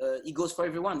 it goes for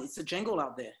everyone. It's a jungle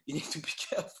out there. You need to be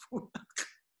careful.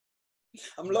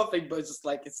 I'm laughing, but it's just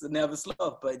like, it's a nervous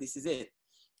laugh, but this is it.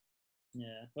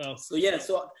 Yeah, well. So yeah,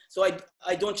 so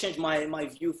I don't change my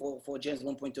view for James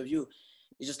Bond point of view.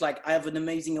 It's just like, I have an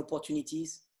amazing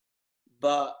opportunities,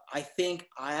 but I think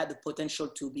I had the potential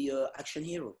to be an action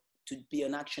hero,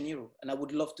 and I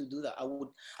would love to do that. I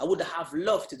would have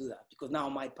loved to do that, because now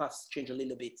my past changed a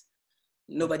little bit.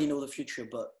 Nobody knows the future,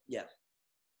 but yeah.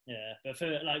 Yeah, but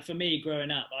for me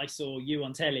growing up, I saw you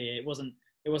on telly. It wasn't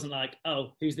like,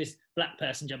 oh, who's this Black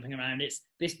person jumping around? It's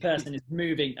this person is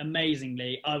moving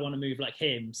amazingly. I want to move like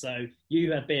him. So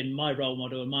you have been my role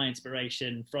model and my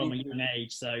inspiration from a young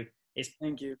age. So it's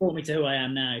brought me to who I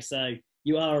am now. So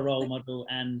you are a role model,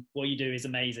 and what you do is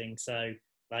amazing. So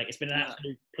like, it's been an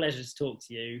absolute pleasure to talk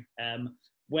to you.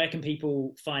 Where can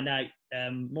people find out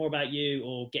more about you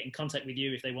or get in contact with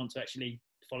you if they want to actually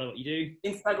follow what you do?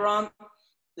 Instagram.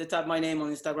 They type my name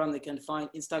on Instagram. They can find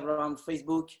Instagram,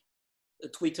 Facebook,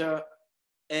 Twitter,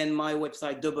 and my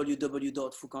website,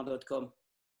 www.foucan.com.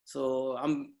 So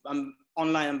I'm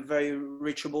online. I'm very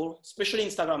reachable, especially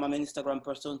Instagram. I'm an Instagram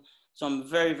person, so I'm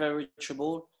very, very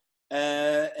reachable.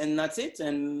 And that's it.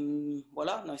 And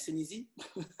voila, nice and easy.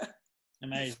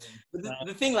 Amazing.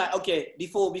 The thing, like, okay,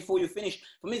 before you finish,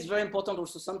 for me, it's very important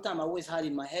also. Sometimes I always had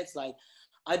in my head, like,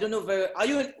 I don't know where are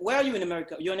you in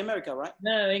America? You're in America, right?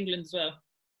 No, England as well.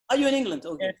 Are you in England?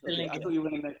 Okay. Yeah, okay. I thought you were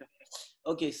in America.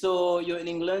 Okay, so you're in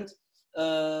England.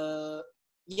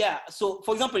 Yeah, so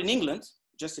for example, in England,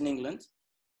 just in England,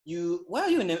 where are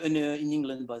you in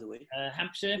England, by the way?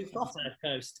 Hampshire, South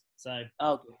Coast. So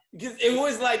okay, because it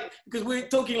was like, because we're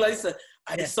talking like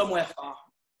this, somewhere far.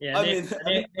 Yeah,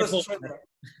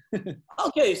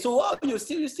 okay, so you're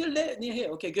still there near here.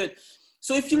 Okay, good.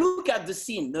 So if you look at the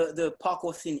scene, the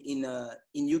parkour scene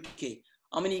in UK,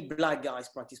 how many Black guys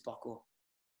practice parkour?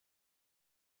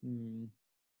 No,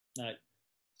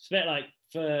 it's a bit like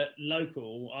for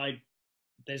local,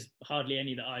 there's hardly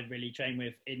any that I really train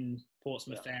with in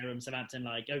Portsmouth, Fareham, Southampton.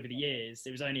 Like over the years,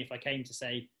 it was only if I came to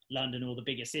say London or the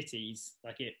bigger cities,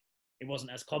 like it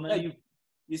wasn't as common. Yeah,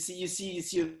 you see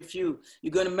a few.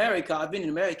 You go in America. I've been in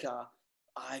America.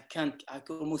 I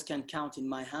almost can't count in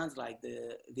my hands like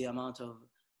the amount of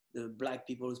the Black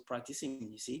people who's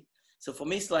practicing. You see, so for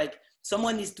me, it's like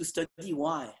someone needs to study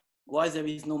why there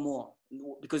is no more.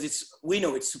 Because we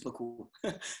know it's super cool.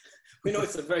 We know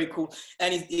it's a very cool,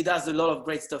 and it does a lot of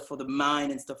great stuff for the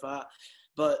mind and stuff like that.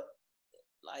 But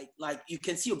like you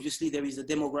can see, obviously there is a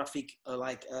demographic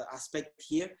aspect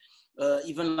here.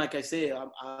 Even like I say,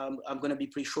 I'm gonna be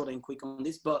pretty short and quick on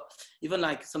this. But even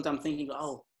like sometimes thinking,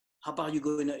 oh, how about you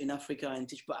go in Africa and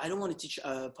teach? But I don't want to teach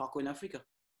parkour in Africa,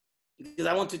 because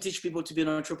I want to teach people to be an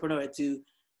entrepreneur,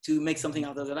 to make something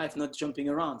out of their life, not jumping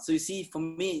around. So you see, for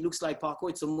me, it looks like parkour.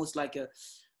 It's almost like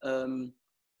a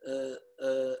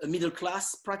middle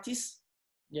class practice.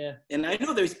 Yeah. And I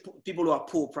know there's people who are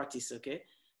poor practice, okay?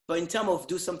 But in terms of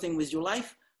do something with your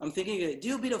life, I'm thinking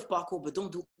do a bit of parkour, but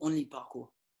don't do only parkour.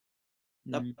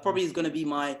 That probably is going to be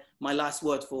my last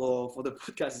word for the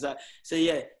podcast. So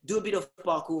yeah, do a bit of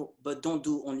parkour, but don't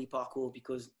do only parkour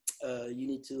because you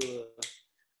need to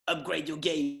upgrade your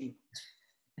game.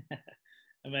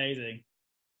 Amazing.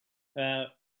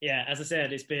 Yeah, as I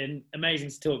said, it's been amazing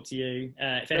to talk to you.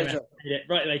 If anyone made it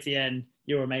right away to the end,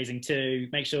 you're amazing too.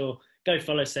 Make sure go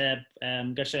follow Seb,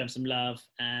 go show him some love,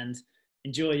 and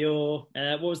enjoy your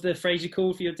what was the phrase you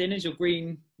called for your dinners? Your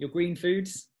green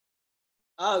foods.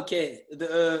 Okay.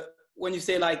 When you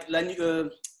say like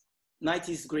night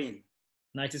is green.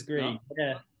 Night is green. No?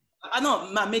 Yeah.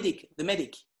 No, my medic. The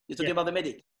medic. You're talking about the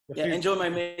medic. Yeah. Enjoy my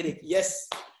medic. Yes.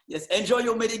 Yes. Enjoy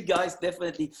your medic, guys.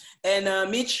 Definitely.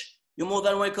 And Mitch, you're more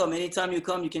than welcome. Anytime you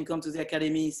come, you can come to the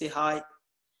academy. Say hi.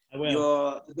 I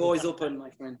will. The door is open,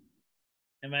 my friend.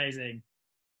 Amazing.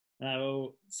 I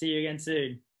will see you again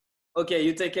soon. Okay.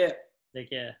 You take care.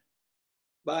 Take care.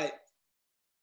 Bye.